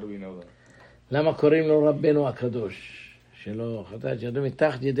we know that? למה קוראים לו רבינו הקדוש? שלא חטאת ידו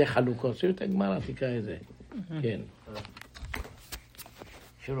מתחת ידי חלוקות. שימו את הגמרא, תקרא את זה. כן.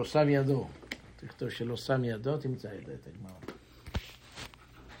 שלא שם ידו. תכתוב שלא שם ידו, תמצא את זה, את הגמרא.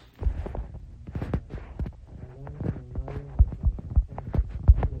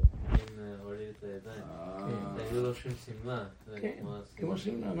 הוריד את הידיים. היו לו שום סימן. כן, כמו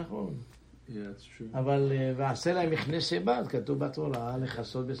סימן, נכון. Yeah, it's true. אבל ועשה להם מכנס בת, כתוב בתורה,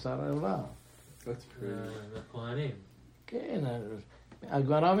 לכסות בשר ערווה. לכהנים. כן,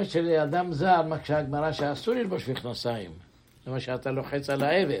 הגמרא אומרת שלאדם זר, כשהגמרא שאסור ללבוש מכנסיים. למה שאתה לוחץ על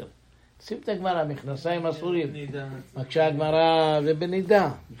העבר. שים את הגמרא, מכנסיים אסורים. מקשה הגמרא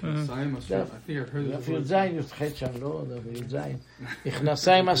ובנידה. מכנסיים אסורים. דף י"ז י"ח שם, לא, דף י"ז.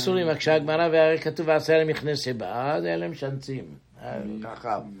 מכנסיים אסורים, מקשה הגמרא, והרי כתוב ועשה להם מכנסי בעד, אלה הם שנצים.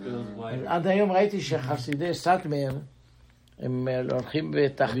 ככה. עד היום ראיתי שחסידי סאטמר, הם הולכים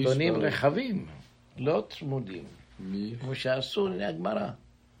בתחתונים רחבים, לא צמודים. כמו שאסור, הנה הגמרא.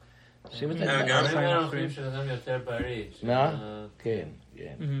 שים את הגמרא. גם הם הולכים שלהם יותר בריא. כן,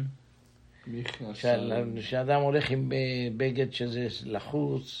 כן. כשאדם הולך עם בגד שזה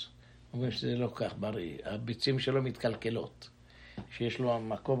לחוץ, אומרים שזה לא כך בריא. הביצים שלו מתקלקלות. כשיש לו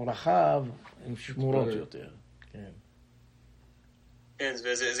מקום רחב, הן שמורות יותר. כן. כן,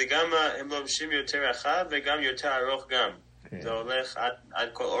 וזה גם, הם לובשים יותר רחב וגם יותר ארוך גם. זה הולך עד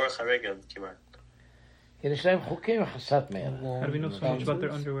כל אורך הרגל כמעט. כן, יש להם חוקים חסת מהם. How do we know so much about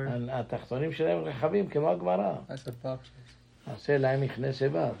their underwear? התחתונים שלהם רחבים כמו הגמרא. עשה להם מכנסי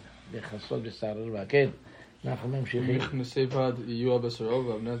בד, לכסות בשר רבע. כן, אנחנו ממשיכים. מכנסי בד יהיו הבשרו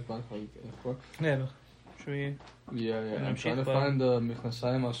והבנת בד חלק. Should we? Yeah, I'm trying to find the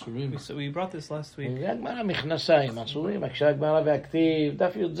מכנסיים האסורים. We brought this last week. זה הגמרא מכנסיים אסורים, מקשה הגמרא והכתיב,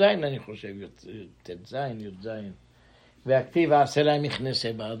 דף י"ז אני חושב, ט"ז, י"ז. והכתיב ועשה להם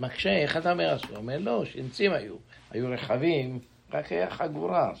מכנסי בד, מקשה, איך אתה אומר אסור? אומר לא, שינצים היו רחבים, רק היה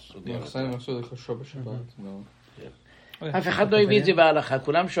חגורה. מכנסיים אסור לחשוב בשבת. אף אחד לא הביא את זה בהלכה,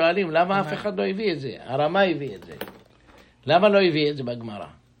 כולם שואלים למה אף אחד לא הביא את זה, הרמה הביא את זה. למה לא הביא את זה בגמרא?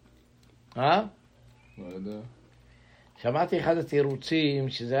 לא יודע. שמעתי אחד התירוצים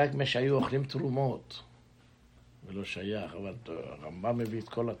שזה רק מה שהיו אוכלים תרומות ולא שייך, אבל הרמב"ם מביא את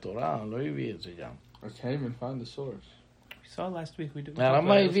כל התורה, לא הביא את זה גם. I can't even find the source. We saw last week. We did.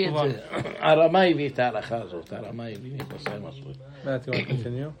 הרמה הביא את זה, הרמה הביא את ההלכה הזאת, הרמה הביא מכנסיים אסורים. Matt, you want to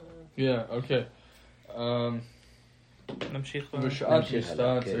continue? Yeah, okay. נמשיך. בשעת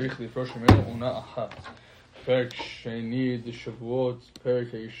מסתר צריך לפרוש ממנו עונה אחת. פרק שני דשבועות, פרק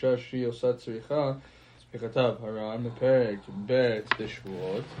האישה שהיא עושה צריכה, וכתב הר"ן בפרק ב'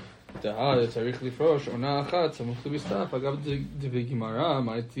 דשבועות, דהה צריך לפרוש עונה אחת, סמוך לבסתיו, אגב בגמרא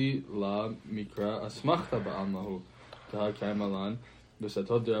אמרתי לה מקרא אסמכתא בעלמא הוא, דהה קיים עלן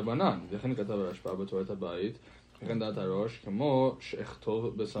בסתות דרבנן, וכן כתב הרשב"א בתורת הבית, וכן דעת הראש, כמו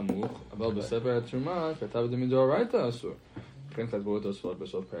שאכתוב בסמוך, אבל בספר התרומה כתב דמדאורייתא אסור, וכן כתבו את הספרות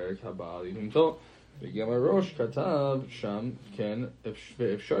בסוף פרק הבא לימתו, וגם הראש כתב שם, כן,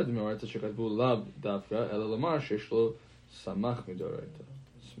 ואפשר דמדאורייתא שכתבו לאו דווקא, אלא לומר שיש לו סמך מדאורייתא,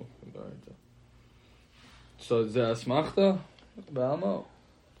 סמוך מדאורייתא. זה אסמכתא בעלמא?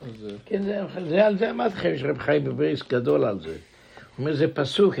 כן, זה על זה אמרתי לכם, יש רב חיים בבריס גדול על זה. הוא אומר, זה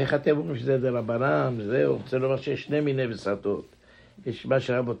פסוק, איך אתם אומרים שזה דרבנן, זהו, רוצה לומר שיש שני מיני וסתות. יש מה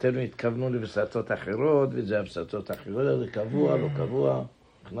שרבותינו התכוונו לבסתות אחרות, וזה הבסתות אחרות, זה קבוע, לא קבוע,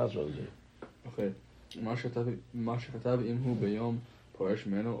 נכנסו על זה. אוקיי, מה שכתב אם הוא ביום פורש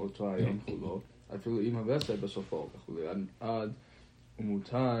ממנו אותו היום כולו, אפילו עם הווסת בסופו, וכולי, עד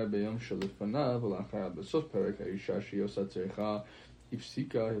ומותר ביום שלפניו ולאחר, בסוף פרק האישה שהיא עושה צריכה,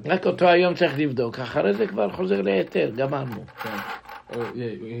 הפסיקה... רק אותו היום צריך לבדוק, אחרי זה כבר חוזר להיתר, גמרנו. כן,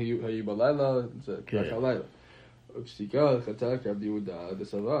 היו בלילה, זה רק הלילה. הפסיקה לחתה כרב יהודה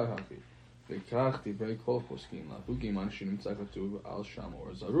דסבר הכי, וכך דברי כל פוסקים לה, וגימן שנמצא כתוב על שם אור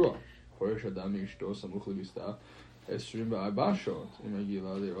זרוע. פורש אדם מאשתו סמוך לבסתה 24 שעות, אם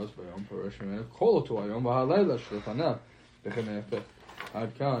הגילה לראות ביום פורש ממנו כל אותו היום והלילה שלפניו, וכן ההפך. עד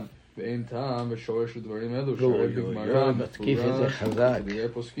כאן, ואין טעם ושורש לדברים אלו, שורש בגמרא, דברי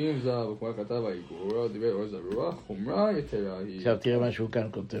פוסקים זה, וכמו כתב האיגור, דברי אור זרוע, חומרה יתרה היא. עכשיו תראה מה שהוא כאן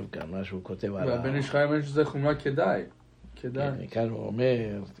כותב כאן, מה שהוא כותב על והבן איש חיים אומר שזה חומרה כדאי. כאן הוא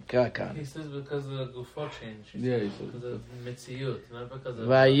אומר, תקרא כאן. He says because the גופות change. because of מציאות.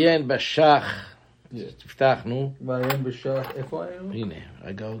 ועיין בשח, תפתח, נו. ועיין בשח, איפה היינו? הנה,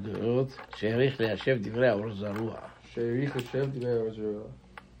 רגע עוד, שהעריך ליישב דברי האור זרוע. שהעריך ליישב דברי האור זרוע.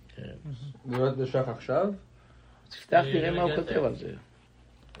 כן. לראות בשח עכשיו? תפתח, תראה מה הוא כותב על זה.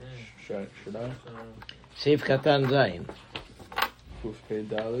 שלך? סעיף קטן זין.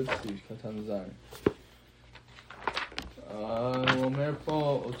 קפ"ד, סעיף קטן זין. הוא אומר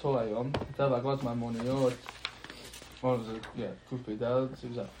פה אותו היום, כתב אגרות מהמוניות, קפ"ד,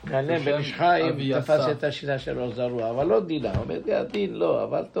 סעיף זין. מעניין, בן איש חיים תפס את השיטה של אור זרוע, אבל לא דינה, אומר לי הדין לא,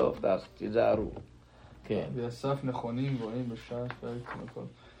 אבל טוב, תיזהרו. כן. ואסף נכונים ורואים בשער פרק נקוד.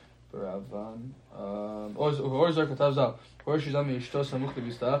 ברעבן. אור זר כתב ז"ל, פורש אדם מאשתו סמוך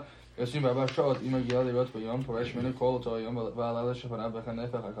לבסתה 24 שעות אם הגיעה לראות ביום, פורש ממנו כל אותו היום והלילה שפניו וכן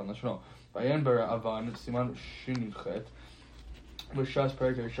ההפך על נשנו. ועיין ברעבן, סימן ש"ח, בש"ס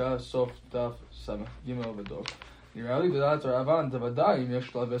פרק האישה, סוף דף ס"ג ודוק. נראה לי בדעת רבן, זה ודאי אם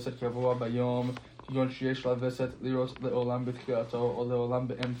יש לה וסת קבוע ביום, כגון שיש לה וסת לראות לעולם בתחילתו, או לעולם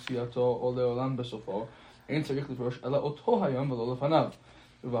באמצעיתו, או לעולם בסופו, אין צריך לפרוש אלא אותו היום ולא לפניו.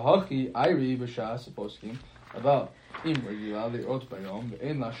 ובהכי איירי בש"ס הפוסקים, אבל אם רגילה לראות ביום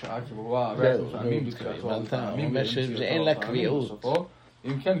ואין לה שעה קבועה, רק לפעמים בתחילתו, לפעמים בסופו,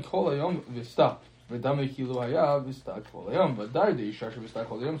 אם כן כל היום וסתה, ודמה כאילו היה וסתה כל היום, ודאי דאישה שוסתה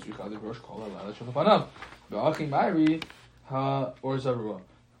כל היום צריכה לפרוש כל הלילה שלפניו. והכי איירי האור זרוע.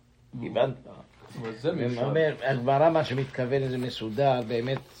 הבנת? הגמרא מה שמתכוון זה מסודר,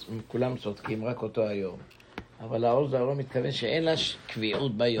 באמת כולם צודקים, רק אותו היום. אבל האור זרוע מתכוון שאין לה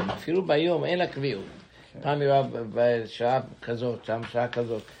קביעות ביום, אפילו ביום אין לה קביעות. פעם היא בשעה כזאת, שם שעה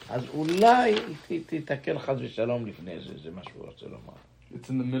כזאת, אז אולי תתקל חס ושלום לפני זה, זה מה שהוא רוצה לומר. It's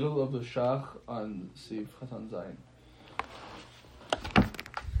in the middle of the Shach on Siv Chatan Zayin.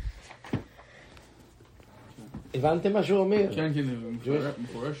 הבנתם מה שהוא אומר? כן, כן,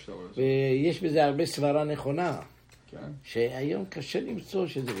 מפורש. ויש בזה הרבה סברה נכונה. כן. שהיום קשה למצוא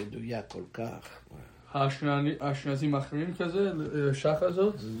שזה מדויק כל כך. האשכנזים מחמירים כזה, לשח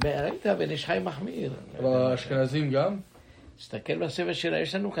הזאת? ראית, בן איש חי מחמיר. אבל האשכנזים גם? תסתכל בספר שלהם,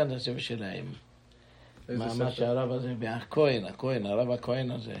 יש לנו כאן את הספר שלהם. מה שהרב הזה, הכהן, הרב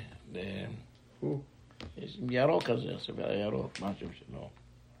הכהן הזה. ירוק הזה, הספר הירוק, משהו שלו.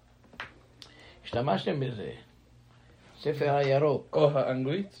 השתמשתם בזה. ספר הירוק. או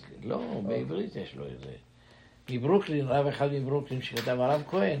האנגלית? לא, בעברית יש לו את זה. מברוקלין, רב אחד מברוקלין שכתב הרב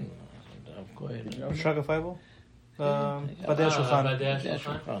כהן. Shach and Pitche? בדי השולחן.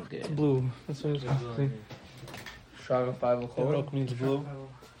 כן. It's blue. That's what it's Shach and Pitche. Rook means blue.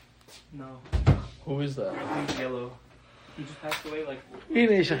 No. Who is that? He's yellow. He just passed away like...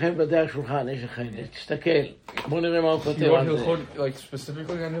 הנה, יש לכם בדי השולחן, יש לכם, תסתכל. בואו נראה מה הוא כותב על זה. Like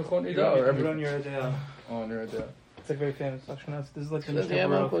specifically on Hilchot Nidda or Put everything? on your idea. Oh, on your idea. It's like very famous. Ashkenaz. This is like the תראה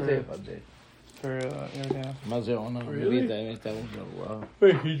מה הוא כותב על זה. for your idea. מה זה עונה? מביא את האמת הרוח.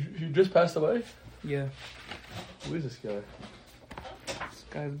 Wait, he just passed away? Yeah. Who is this guy? This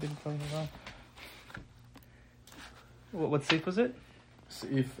guy's been from around. What safe was it?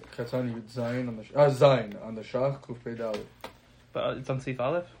 Seif Katani with Zayin on the Zayin on the Shach Kuf Pei Dalet. But it's on Seif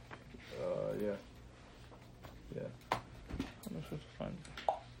Aleph? Yeah. Yeah. I'm not sure to find it.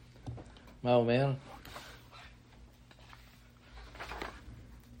 מה אומר?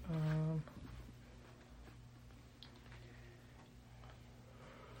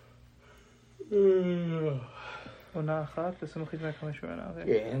 עונה אחת לסמוכית 105 עונה.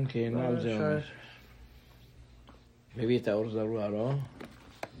 כן, כן, מה זה אומר? מביא את האור זרוע, לא?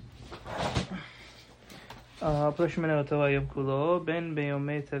 הפרש ממנו אותו היום כולו, בין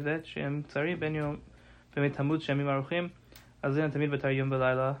ביומי טבת שהם קצרים, בין בימי תמוז שהם ימים ארוכים, אז זה תמיד בתר יום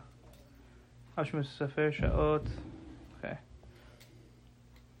ולילה. אף שמספר שעות. אוקיי.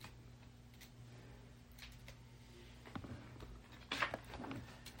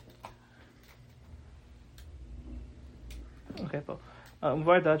 אוקיי, פה.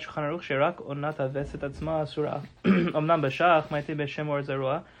 מובא דעת שולחן ערוך שרק עונת הווסת עצמה אסורה. אמנם בשח מייתי בשם אור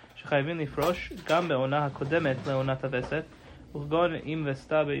זרוע, שחייבים לפרוש גם בעונה הקודמת לעונת הווסת, וכגון אם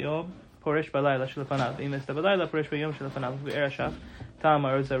וסתה ביום פורש בלילה שלפניו, אם וסתה בלילה פורש ביום שלפניו, ובאר השח טעם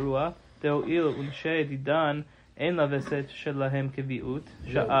האור זרוע, דהואיל ונשי דידן אין לווסת שלהם קביעות,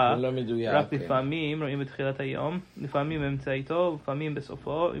 שעה, רק לפעמים רואים בתחילת היום, לפעמים באמצעיתו, לפעמים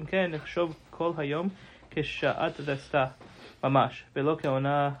בסופו, אם כן נחשוב כל היום כשעת וסתה. ממש, ולא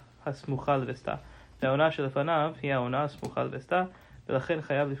כעונה הסמוכה לווסתה. והעונה שלפניו היא העונה הסמוכה לווסתה, ולכן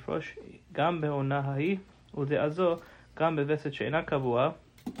חייב לפרוש גם בעונה ההיא, ודעה זו גם בווסת שאינה קבועה,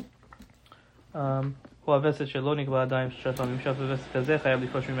 הוא הווסת שלא נקבע עדיין שלושה פעמים, שבווסת הזה חייב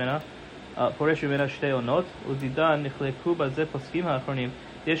לפרוש ממנה, פורש ממנה שתי עונות, ודידן נחלקו בזה פוסקים האחרונים.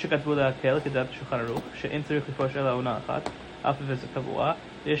 יש שכתבו להקל כדעת שולחן ערוך, שאין צריך לפרוש אלא עונה אחת, אף בווסת קבועה,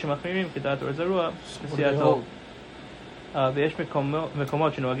 ויש שמחמירים כדעת אור זרוע, נסיעתו. ויש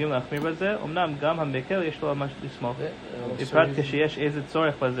מקומות שנוהגים להחמיר בזה, אמנם גם המקל יש לו על מה לסמוך. בפרט כשיש איזה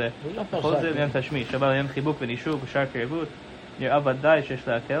צורך בזה. בכל זה עניין תשמיש, אבל עניין חיבוק ונישוב ושאר קרבות, נראה ודאי שיש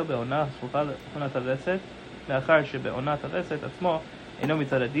להקל בעונה הסמוכה לעונת הווסת, מאחר שבעונת הווסת עצמו אינו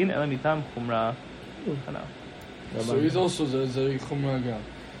מצד הדין, אלא מטעם חומרה. So he's also זה חומרה גם.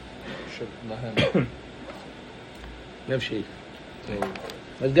 שלהם. נמשיך.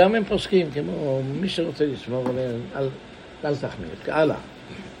 אז גם הם פוסקים, כמו מי שרוצה לשמור עליהם, אל תחמיר, הלאה.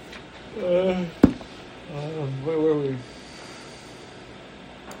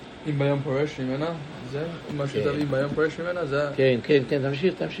 אם ביום פורש ממנה, זה? מה שתביא אם ביום פורש ממנה, זה? כן, כן, כן,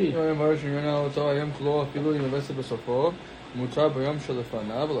 תמשיך. אם ביום פורש ממנה אותו היום כלו, אפילו אם הווסת בסופו, מותר ביום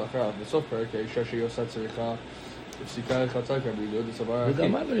שלפניו ולאחריו. בסוף פרק האישה שהיא עושה צריכה פסיקה רחצה כברידות, זה סבר הכי.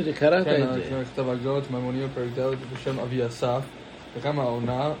 וגמרנו את זה, קראת כן, את זה. כתב הגדות, מימוניות פרק ד' בשם אבי אסף, וכמה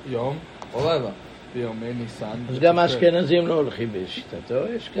העונה, יום או לילה, ביומי ניסן. אז גם האשכנזים לא הולכים בשיטתו,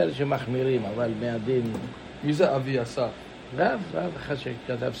 יש כאלה שמחמירים, אבל מהדין... מי זה אבי אסף? רב אחד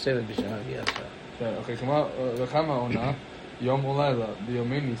שכתב סרט בשם אבי אסף. כן, אוקיי, כלומר, וכמה העונה, יום או לילה,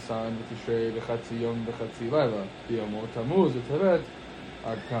 ביומי ניסן ותשרי וחצי יום וחצי לילה, ביומו תמוז וטבת,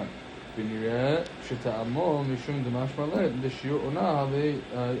 עד כאן. ונראה שטעמו משום דמשמע לד לשיעור עונה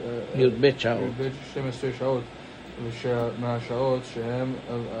י"ב שעות. י"ב 12 שעות, מהשעות שהם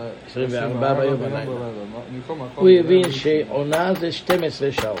 24 ביום הלילה. הוא הבין שעונה זה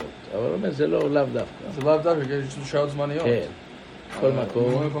 12 שעות, אבל הוא אומר זה לא לאו דווקא. זה לאו דווקא, כי יש שעות זמניות. כן, כל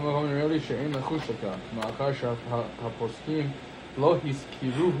מקום. בכל מקום נראה לי שאין לחוש לכך, מאחר שהפוסקים לא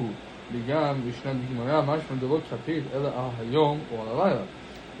הזכירוהו גם בשנת גמרא, משמע דלא כתיב אלא על היום או על הלילה.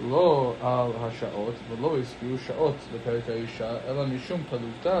 לא על השעות, ולא הזכירו שעות בפרק האישה, אלא משום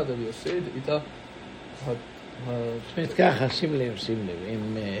פלוגתא דביוסד איתה זאת אומרת ככה, שים לב,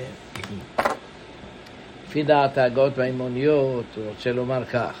 אם לפי דעת ההגות והאימוניות, הוא רוצה לומר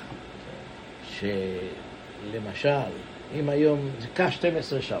כך, שלמשל, אם היום זה כך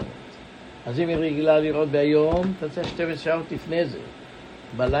 12 שעות, אז אם היא רגילה לראות ביום, תצא 12 שעות לפני זה.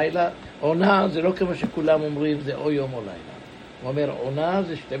 בלילה, עונה זה לא כמו שכולם אומרים, זה או יום או לילה. הוא אומר, עונה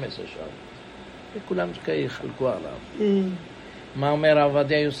זה 12 שעות. וכולם יחלקו עליו. מה אומר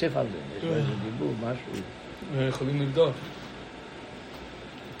עובדיה יוסף על זה? יש לו איזה דיבור, משהו. יכולים לבדוק.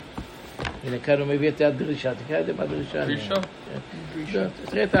 הנה כאן הוא מביא את הדרישה. תקרא את זה בדרישה. דרישה? דרישה.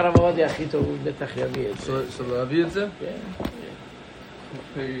 תראה את הרב עובדיה הכי טוב, הוא בטח יביא את זה. אז להביא את זה? כן.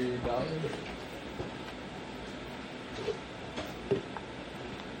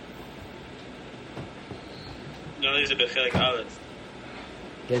 נראה לי זה בחלק א'.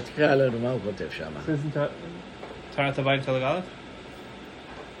 כן, תקרא לנו מה הוא כותב שם. Tarat Abayit Chelik Aleph?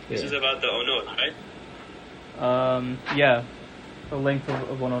 This is about the onot, right? Yeah, the length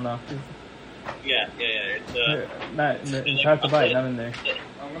of one ona. Yeah. It's Not in Tarat Abayit, not in there.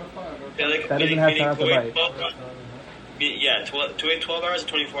 like, That doesn't have Tarat Abayit. Yeah, 12 hours or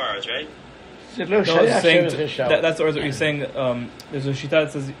 24 hours, right? זה לא No, שייך saying, שזה שעות. that's what you're saying. There's a shita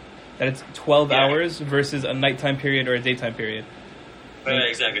that says that it's 12 hours versus a nighttime period or a daytime period. Right,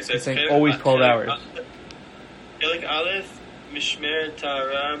 exactly. So It's saying Chelik- always 12 Chelik hours. Chelik Aleph, Mishmer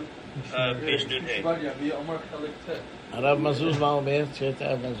Taram, page Nun Hey. הרב מזוז מה אומר? תראה את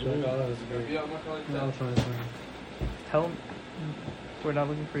הרב מזוז. Tell him we're not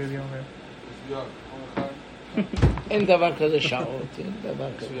looking for you to be over here. אין דבר כזה שעות, אין דבר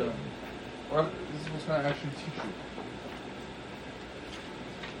כזה. This is what's going to actually teach you.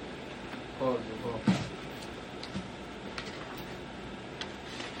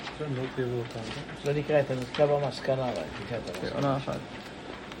 לא נקרא את המזכר במסקנה, אבל תקרא את המסקנה. עונה אחת.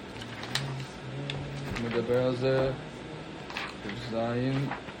 מדבר על זה זין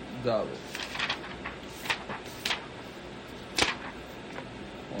ד'. 1,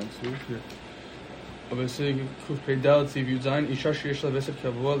 2, 3. אבל זה קפ"ד סעיף י"ז, אישה שיש לה וסת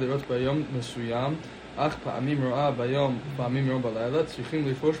קבוע לראות ביום מסוים, אך פעמים רואה ביום, פעמים רואה בלילה, צריכים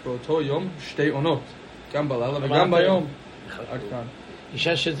לפרוש באותו יום 2 עונות, גם בלילה וגם ביום. עד כאן.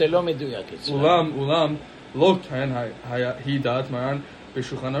 אישה שזה לא מדויק אצלה. אולם, לא כן היא דעת מרן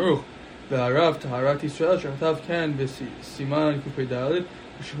בשולחן ערוך. והרב טהרת ישראל שכתב כן בסימן קפ"ד,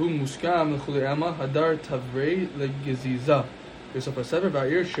 שהוא מוסכם לכולי עלמא, הדר תברי לגזיזה. בסוף הספר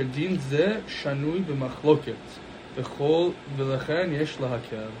והעיר שדין זה שנוי במחלוקת, ולכן יש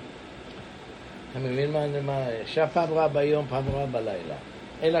להקל. אתה מבין מה? אישה פעם רעה ביום, פעם רעה בלילה.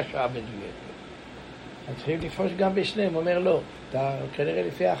 אין לה שעה מדויקת. אז צריכים לפרוש גם בשניהם. הוא אומר לא, אתה כנראה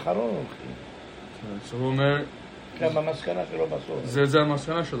לפי האחרון הולכים. אז הוא אומר... גם המסקנה שלו בסוף. זה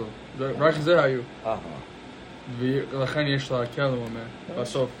המסקנה שלו. רק זה היו. ולכן יש להקל, הוא אומר,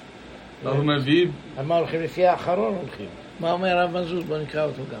 בסוף. אז הוא מביא... על מה הולכים? לפי האחרון הולכים. מה אומר הרב מזוז? בוא נקרא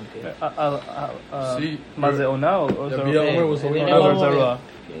אותו גם כן. מה זה עונה או זרוע?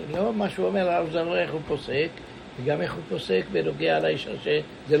 לא, מה שהוא אומר הרב זרוע איך הוא פוסק, וגם איך הוא פוסק בנוגע לאישה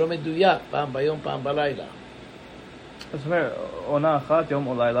שזה לא מדויק, פעם ביום, פעם בלילה. אז זאת אומרת, עונה אחת, יום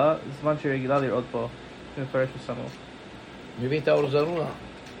או לילה, זמן שרגילה לראות פה, מפרש בסמוך. מביא את האור זרוע.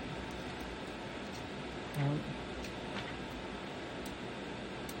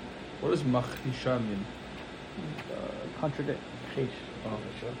 What does מחלישה mean? Contradict. חיש.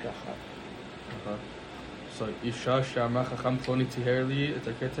 שואל ככה. So, אישה שאמרה חכם פלוני טיהר לי את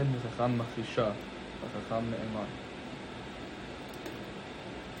הכתן וחכם מחלישה, וחכם נאמן.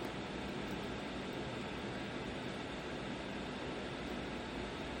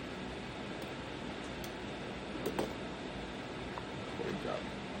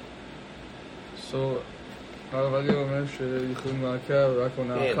 הרב עלי אומר שיכולים להקל רק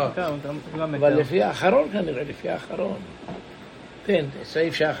עונה אחת. אבל לפי האחרון כנראה, לפי האחרון. כן,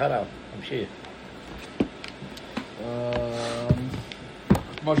 סעיף שאחריו, תמשיך.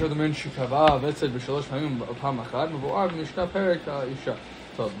 כמו שאת אומרת שקבעה וסת בשלוש פעמים פעם אחת, מבואר במשנה פרק האישה.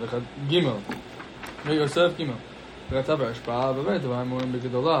 טוב, ג' ויוסף ג' ורצה בהשפעה באמת, והם אומרים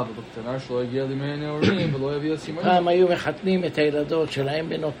בגדולה, אבל בקטנה שלא הגיע לימי נעורים ולא הביא לסימנים. פעם היו מחתנים את הילדות שלהם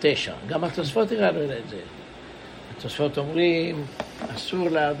בנות 9. גם התוספות הראינו את זה. התוספות אומרים, אסור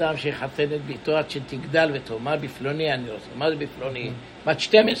לאדם שיחתן את ביתו עד שתגדל ותאמר בפלוני, אני רוצה, מה זה בפלוני? בת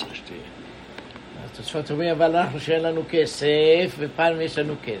 12 שתהיה. התוספות אומרים, אבל אנחנו שאין לנו כסף, ופעם יש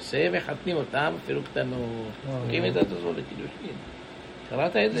לנו כסף, וחתנים אותם, אפילו קטנות. רואים את התוספות לקידושין.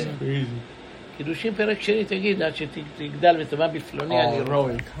 קראת את זה? קידושין פרק שני, תגיד, עד שתגדל ותאמר בפלוני, אני רוצה.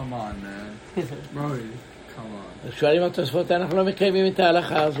 רוי, come on, man. רוי. שואלים התוספות, אנחנו לא מקיימים את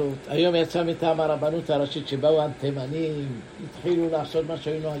ההלכה הזאת. היום יצא מטעם הרבנות הראשית שבאו התימנים, התחילו לעשות מה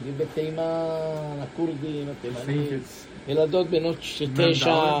שהיו נוהגים בתימן, הכורדים, התימנים, ילדות בנות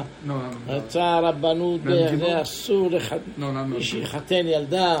 9, יצא הרבנות, זה אסור מי שיחתן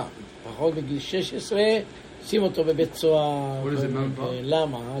ילדה פחות בגיל 16, שים אותו בבית סוהר.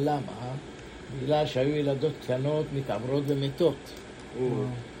 למה? בגלל שהיו ילדות קטנות, מתעברות ומתות.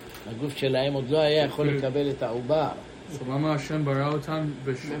 הגוף שלהם עוד לא היה יכול לקבל את העובר. אז למה השם ברא אותם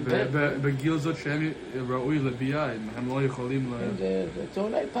בגיל זאת שהם ראוי לביאה, הם לא יכולים זה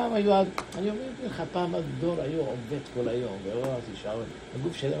אולי פעם היו, אני אומר לך, פעם הדור היו עובד כל היום, ולא תשאול,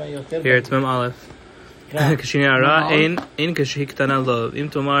 הגוף שלהם היה יותר... Here, תמם א', כשהיא נערה, אין כשהיא קטנה לא. אם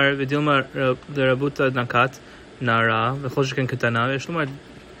תאמר, ודילמה לרבותא נקת, נערה, וכל שכן קטנה, ויש לומר,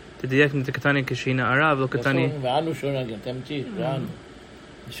 תדייק אם תקטני כשהיא נערה, ולא קטני... וענו שונה גם, תמשיך, וענו.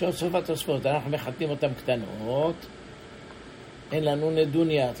 בשעות סוף התוספות, אנחנו מחתים אותם קטנות, אין לנו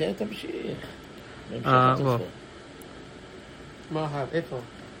נדוניה, תמשיך. מה, איפה?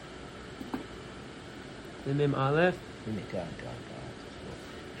 זה נם א'? הנה, כאן.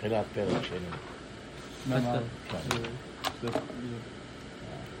 תחילת פרק שני. נם א'.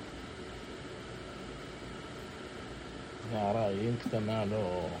 נערה, אם קטנה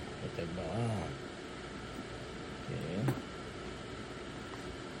לא בתגברה. כן.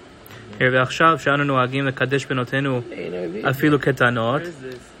 ועכשיו שאנו נוהגים לקדש בנותינו אפילו קטנות,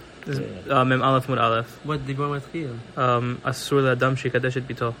 מ"א עמוד א', אסור לאדם שיקדש את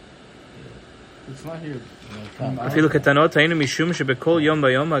ביתו. אפילו קטנות, היינו משום שבכל יום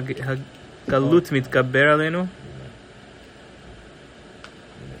ביום הגלות מתגבר עלינו.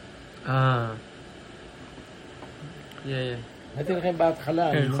 הייתי לכם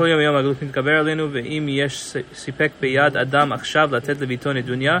בהתחלה. כל יום יום הגלות מתגבר עלינו, ואם יש סיפק ביד אדם עכשיו לתת לביתו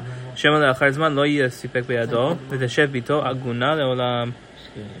נדוניה, שמא לאחר זמן לא יהיה סיפק בידו, ותשב ביתו עגונה לעולם.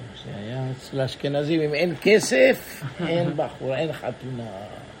 שהיה אצל האשכנזים, אם אין כסף, אין בחורה, אין חתונה.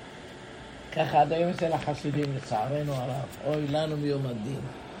 ככה עד היום אצל החסידים, לצערנו הרב, אוי לנו מיום הדין.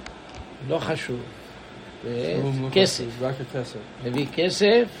 לא חשוב. כסף. מביא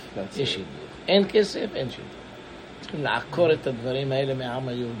כסף, יש שידור. אין כסף, אין שידור. צריכים לעקור את הדברים האלה מהעם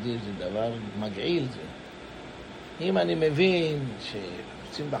היהודי, זה דבר מגעיל זה. אם אני מבין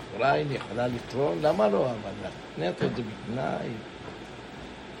שרוצים בחורה, היא יכולה לתרום, למה לא? אבל להתנות את זה בתנאי,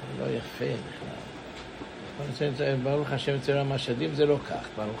 זה לא יפה בכלל. ברוך השם אצל המשדים זה לא כך,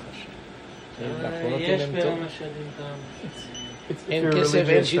 ברוך השם. יש ביום משדים גם. אין כסף,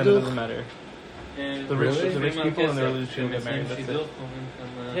 אין שידוך. The rich people in the religion get married, that's it.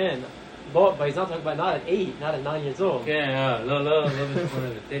 כן. But he's not talking about not at 8, not at 9 years old. כן, לא ב-8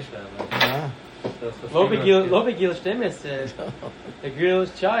 אבל... לא בגיל 12, בגיל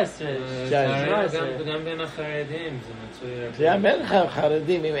 19. גם בין החרדים זה מצוי... זה בין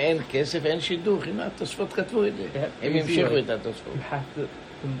החרדים, אם אין כסף, אין שידוך, אם התוספות כתבו את זה. הם המשיכו את התוספות.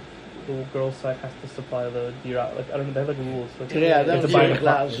 The girl side has to supply the dira. Like I don't know, they have like rules. תראה, אדם צריך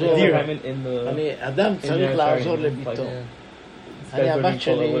לעזור. אדם צריך לעזור לביתו. אני הבת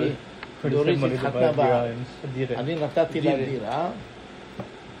שלי, דורית התחתנה בה. אני נתתי לה דירה.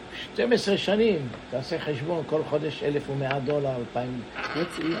 12 שנים, תעשה חשבון, כל חודש $1,100, 2,000.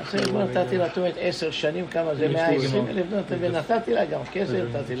 נתתי לה תומת 10 שנים, כמה זה? 120,000 דולר, ונתתי לה גם כסף,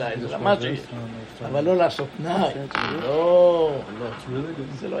 נתתי לה איזה למד שיש. אבל לא לעשות נאי, לא,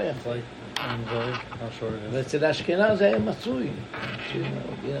 זה לא יפה. ואצל האשכנז זה היה מצוי.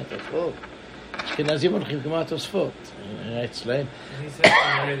 אשכנזים הולכים כמו התוספות, אצלהם.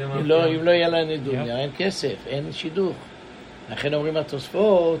 אם לא יהיה לה נדוניה, אין כסף, אין שידוך. לכן אומרים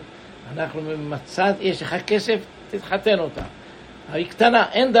התוספות, אנחנו מצד, יש לך כסף, תתחתן אותה. היא קטנה,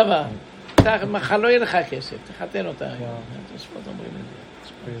 אין דבר. מחר לא יהיה לך כסף, תחתן אותה. התוספות אומרים את זה.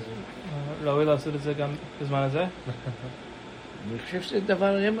 ראוי לעשות את זה גם בזמן הזה? אני חושב שזה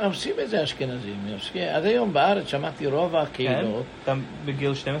דבר, הם עושים את זה אשכנזים. עד היום בארץ שמעתי רוב הקהילות. גם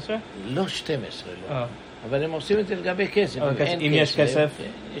בגיל 12? לא 12, לא. אבל הם עושים את זה לגבי כסף. אם יש כסף?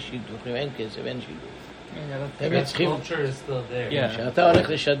 יש שידוך, אם אין כסף, אין שידוך. הם צריכים... כשאתה הולך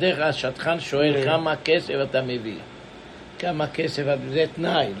לשדך, אז שטחן שואל כמה כסף אתה מביא. כמה כסף, זה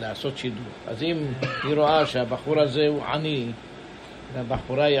תנאי לעשות שידוך. אז אם היא רואה שהבחור הזה הוא עני,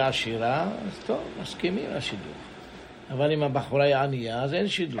 והבחורה היא עשירה, אז טוב, מסכימים לשידוך. אבל אם הבחורה היא ענייה, אז אין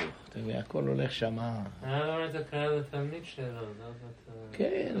שידוך. הכל הולך שמה. זה קרה לתלמיד שלו.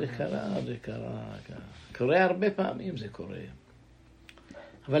 כן, זה קרה. קורה הרבה פעמים, זה קורה.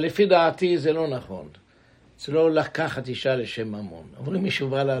 אבל לפי דעתי זה לא נכון. זה לא לקחת אישה לשם ממון. אומרים מישהו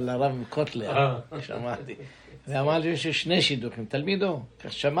בא לרב קוטלר, שמעתי. ואמר לי שיש שני שידוכים, תלמידו,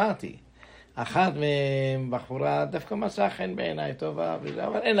 כך שמעתי. אחת מבחורה דווקא מצאה חן בעיניי טובה,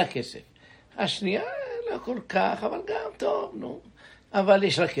 אבל אין לה כסף. השנייה לא כל כך, אבל גם טוב, נו. אבל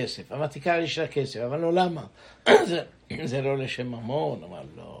יש לה כסף. אמרתי, כאן יש לה כסף, אבל לא למה. זה לא לשם ממון, אבל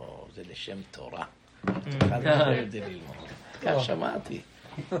לא, זה לשם תורה. אחד לא יודע ללמוד. כך שמעתי.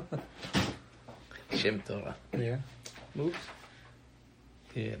 שם תורה.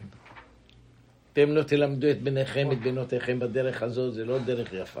 כן. אתם לא תלמדו את בניכם, את בנותיכם בדרך הזאת, זה לא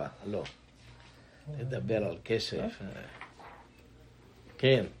דרך יפה, לא. לדבר על כסף.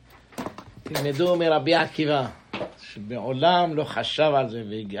 כן. תלמדו מרבי עקיבא, שבעולם לא חשב על זה,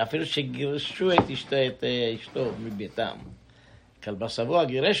 אפילו שגירשו את אשתו מביתם. כלבה שבוע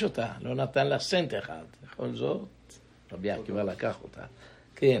גירש אותה, לא נתן לה סנט אחד. בכל זאת, רבי עקיבא לקח אותה.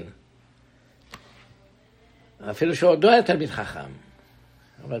 כן. אפילו שהוא לא היה תלמיד חכם.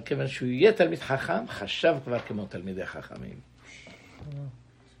 אבל כיוון שהוא יהיה תלמיד חכם, חשב כבר כמו תלמידי חכמים.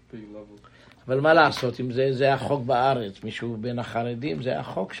 אבל מה לעשות, אם זה החוק בארץ, מישהו בין החרדים, זה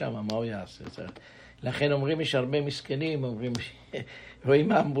החוק שם, מה הוא יעשה? לכן אומרים, יש הרבה מסכנים, אומרים,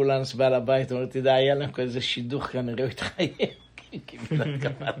 רואים האמבולנס בעל הבית, אומרים, תדע, היה להם איזה שידוך כנראה, הוא התחייב, כי קיבל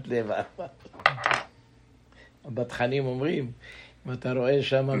התקפת לב. הבטחנים אומרים, אם אתה רואה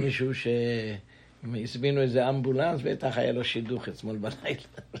שם מישהו הזמינו איזה אמבולנס, בטח היה לו שידוך אתמול בלילה.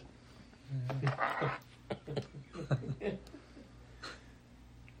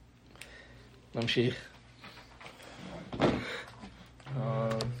 נמשיך.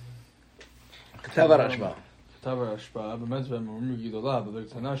 כתב הרשב"א. כתב הרשב"א, באמת זה מאמרים גדולה, אבל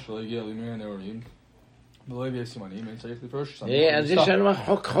קטנה שלא הגיע לעינוי הנאורים. ולא הגיע סימנים, אין צריך לפרוש. אז יש לנו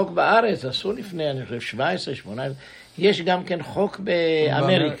חוק בארץ, עשו לפני, אני חושב, 17, 18. יש גם כן חוק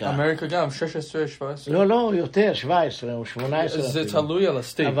באמריקה. אמריקה גם, 16, 17. לא, יותר, 17 או 18. זה תלוי על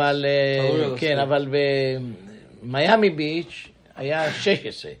הסטייט. אבל, כן, אבל במיימי ביץ' היה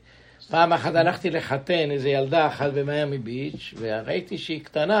 16. פעם אחת הלכתי לחתן איזו ילדה אחת במיימי ביץ', וראיתי שהיא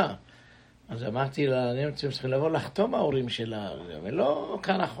קטנה. אז אמרתי לה, אני צריכים לבוא לחתום ההורים שלה, ולא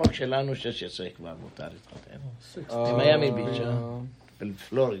כאן החוק שלנו 16 כבר מותר להתחתן. במיימי ביץ',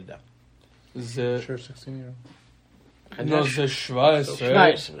 בפלורידה. זה... לא, זה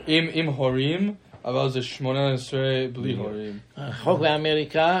 17 עם הורים, אבל זה 18 בלי הורים. החוק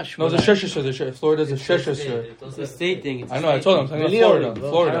באמריקה... לא, זה 16, פלורידה זה 16. זה סטייטינג. I know, I told him, פלורידה.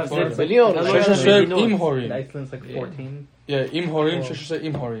 בלי הורים. 16 עם הורים. Iceland's like 14. עם הורים, 16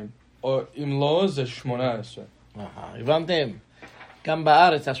 עם הורים. או אם לא, זה 18. הבנתם? גם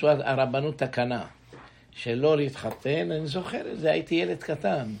בארץ עשו הרבנות תקנה שלא להתחתן, אני זוכר את זה, הייתי ילד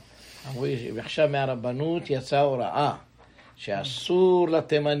קטן. אמרו, ועכשיו מהרבנות יצאה הוראה שאסור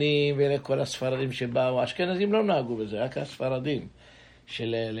לתימנים ולכל הספרדים שבאו, האשכנזים לא נהגו בזה, רק הספרדים,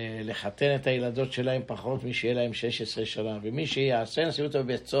 של לחתן את הילדות שלהם פחות משיהיה להם 16 שנה, ומי שיעשה נשים אותו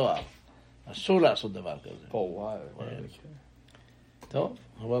בבית סוהר. אסור לעשות דבר כזה. טוב,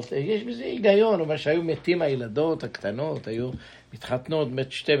 אבל יש בזה היגיון, אבל שהיו מתים הילדות הקטנות, היו מתחתנות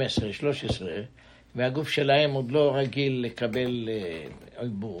בת 12, 13, והגוף שלהם עוד לא רגיל לקבל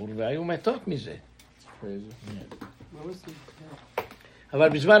עיבור, והיו מתות מזה. אבל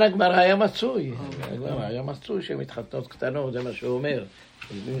בזמן הגמרא היה מצוי, היה מצוי שמתחתנות קטנות, זה מה שהוא אומר.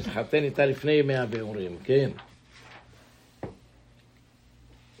 מתחתן איתה לפני ימי הביאורים, כן.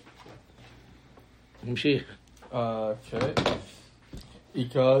 נמשיך. אוקיי.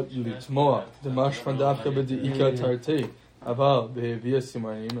 איכה לתמוע, זה משפן דווקא בדאיכה תרתי, אבל בהביא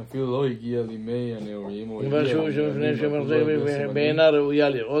הסימנים אפילו לא הגיע לימי הנאורים. אבל שהוא בעינה ראויה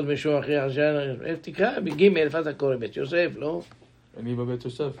לראות משהו אחר, תקרא בג' איפה אתה קורא בית יוסף, לא? אני בבית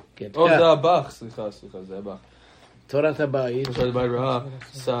יוסף. זה הבח, סליחה, זה הבח. תורת הבית. תורת הבית ראה,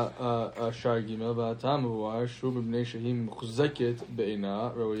 שער ג' והטעם הוא שהוא מבני שהיא מחוזקת בעינה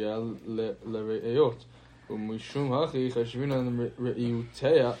ראויה לראיות. ומשום הכי חשבים על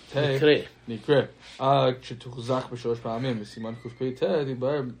ראיותיה נקרא עד שתוחזק בשלוש פעמים. בסימן קפ"ט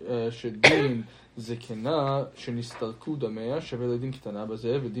התברר שדין זקנה שנסתלקו דמיה שווה לדין קטנה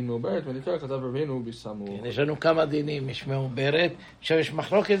בזה ודין מעוברת, ונקרא כתב רבינו בסמוך. יש לנו כמה דינים, יש מעוברת, עכשיו יש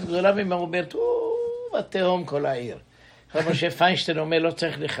מחלוקת גדולה ממעוברת, בתהום כל העיר. כמו שפיינשטיין אומר, לא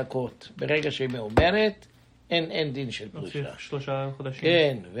צריך לחכות. ברגע שהיא מעוברת, אין דין של פרישה. 3 חודשים.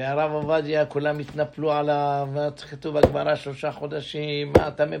 כן, והרב עובדיה, כולם התנפלו עליו, כתוב בגמרא 3 חודשים, מה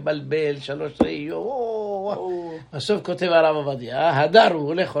אתה מבלבל, 3 ראיות. בסוף כותב הרב עובדיה, הדר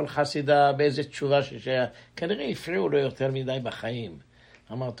הוא לכל חסידה באיזה תשובה כנראה הפריעו לו יותר מדי בחיים.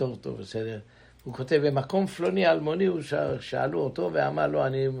 אמר, טוב, בסדר. הוא כותב, במקום פלוני אלמוני, שאלו אותו ואמר לו,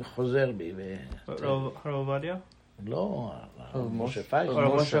 אני חוזר בי. הרב עובדיה? לא, משה פיינשטיין.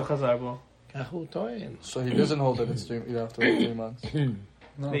 הרב משה חזר בו. כך הוא טוען. So he doesn't hold that it's you have to wait 3 months.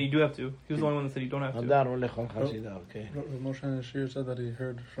 No, you do have to. He was the only one that said you don't have to. הדר הולך על חסידה, אוקיי. Moshe Shiur said that he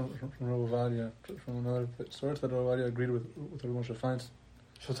heard from Rav Ovadia, from another source, that Rav Ovadia agreed with Rav Moshe Feinstein.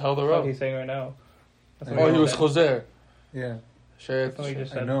 So tell the That's what Rav. he's saying right now. That's Oh, what Oh, he was said. Choser. Yeah, That's what he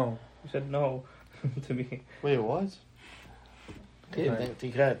just I said. know. You said no to me. Wait, what? כן,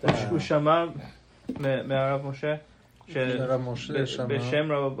 תקרא את הוא שמע מהרב משה, הרב משה שמע.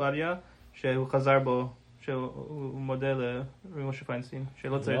 בשם רב עובדיה, שהוא חזר בו, שהוא מודה לרב משה פיינשטיין,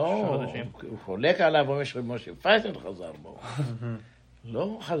 שלא צריך 3 חודשים. הוא חולק עליו, הוא אומר שמשה פיינשטיין חזר בו.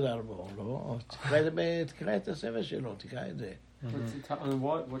 לא חזר בו, לא. תקרא את הספר שלו, תקרא את זה. On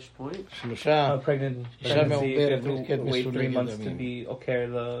what? Which point? 3. Pregnant אישה pregnancy, מעוברת, you have כן, to wait 3 מסודרת months to ימים. be okay,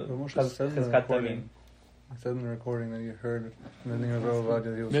 Rav Moshe the said in the חזקת recording. ימים. He said in the recording that he heard in the name of Rav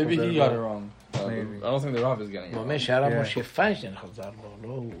Ovadia he was Maybe Choser, he got but- it wrong. Maybe. I don't think the Rav is getting it הוא wrong. אומר שהרב Yeah. משה פיינשטיין חזר בו, לא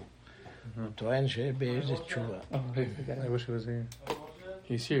הוא. הוא טוען שבאיזה תשובה. I wish he was here.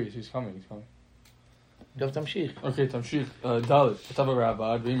 He's here, he's coming. טוב, תמשיך. אוקיי, תמשיך. ד' כתב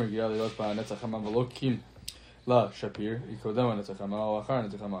הרעב"ד, ואם מגיעה להיות בנצח חמה ולא קים לה שפיר, היא קודם הנצח חמה או אחר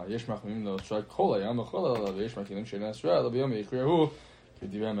הנצח חמה. יש מחמימים לאושרה כל הים וכל הלילה, ויש מקלים שאינה אסורה, אלא ביום יכריעו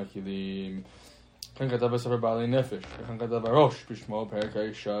כדברי המקלים. כאן כתב בספר בעלי נפש, וכאן כתב הראש בשמו פרק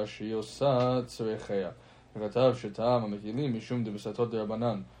האישה שהיא עושה צריכיה. וכתב שטעם המקלים משום דבסתות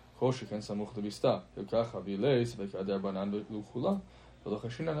דרבנן, כל שכן סמוך לביסתה, וכך אבי לי ספקה דרבנן לכולה. ולא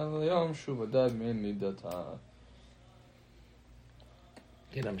חשינן על היום שוב הדג מן מידתה.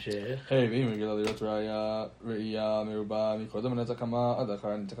 כן, נמשיך. ואם רגילה להיות ראייה מרובה מקודם הנצח חמה עד אחר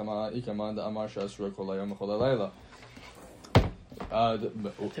הנצח חמה איקמה דאמר שאסורה כל היום וכל הלילה.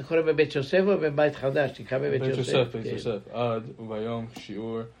 אתה קורא בבית יוסף או בבית חדש? תקרא בבית יוסף. בית יוסף. עד וביום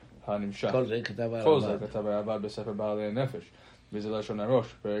שיעור הנמשך. כל זה כתב כל זה הרעב"ד. כתב הרעב"ד בספר בעלי נפש. וזה לשון הראש,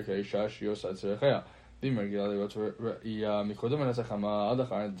 פרק האישה שהיא עושה צריכיה. ואם רגילה להיות ראייה מקודם הנצח חמה עד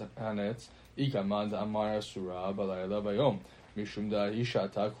אחר הנץ, איקמה דאמר אסורה בלילה ביום. משום דהי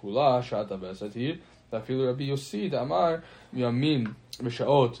שעתה כולה, שעת הווסת היא, ואפילו רבי יוסי דאמר ימים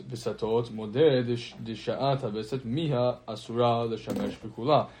ושעות וסתות מודה דשעת הווסת מיה אסורה לשמש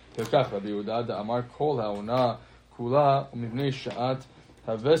בכולה. וכך רבי יהודה דאמר כל העונה כולה ומבני שעת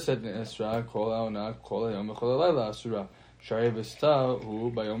הווסת נאסרה כל העונה כל היום וכל הלילה אסורה. שהרי וסתה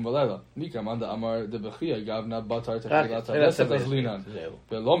הוא ביום ולילה. ניקמה דאמר דבחיה גבנה בתר תחילת הווסת אז לינן.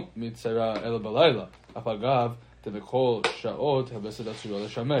 ולא מצרה אלא בלילה. אף אגב ובכל שעות הווסת אסורה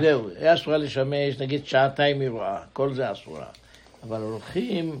לשמש. זהו, היא אסורה לשמש, נגיד 2 שעות מרואה, כל זה אסורה. אבל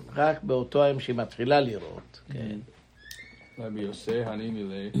הולכים רק באותו היום שהיא מתחילה לראות. כן. רבי יוסי הני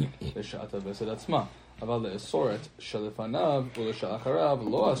מילי לשעת הווסת עצמה. אבל לאסורת שלפניו ולשאחריו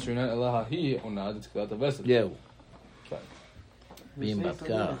לא אסורינן אלא ההיא עונה לתחילת הווסת. זהו. כן. ואם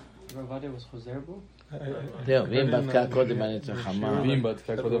בדקה. רב עובדיה was חוזר בו? זהו, ואם בדקה קודם הנצח חמה. ואם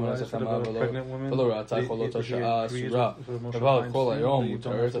בדקה קודם הנצח חמה ולא ראתה כל אותה שעה אסורה. אבל כל היום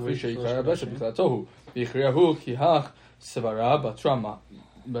מותרת אפי שעיקר הווסת בתחילתו הוא. והכריעהו כי הך סברה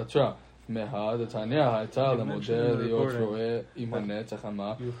בתרה. מהה דתניא הייתה למודה להיות רואה עם הנצח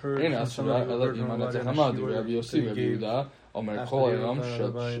חמה. אין אסורה אלא עם הנצח חמה. דברי רבי יוסי ורבי יהודה אומר כל היום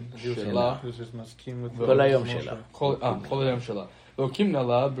שלה. כל היום שלה. כל היום שלה. לא קימנה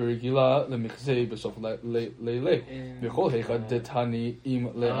לה ברגילה למחזה בסוף לילה. בכל היכא דתני אם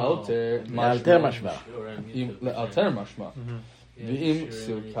לאלתר משמע. ואם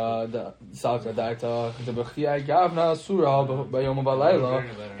סלקה דעתה דבחיה גבנה אסורה ביום ובלילה,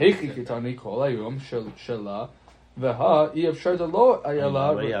 היכי כתני כל היום שלה, אי אפשר לא היה לה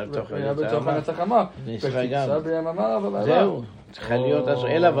ראייה בתוך הנצח חמה. וחיצה ביממה ובלילה. זהו, צריכה להיות, אז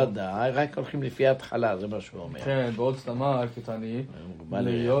אלא ודאי, רק הולכים לפי ההתחלה, זה מה שהוא אומר. כן, בעוד סתמה, קטני,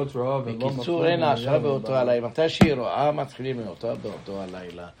 להיות רעב ולא מפריע. בקיצור, אין העשרה באותו הלילה. מתי שהיא רואה, מתחילים מאותו באותו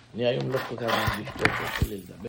הלילה. אני היום לא כל כך מרגיש טוב, קשה לי לדבר.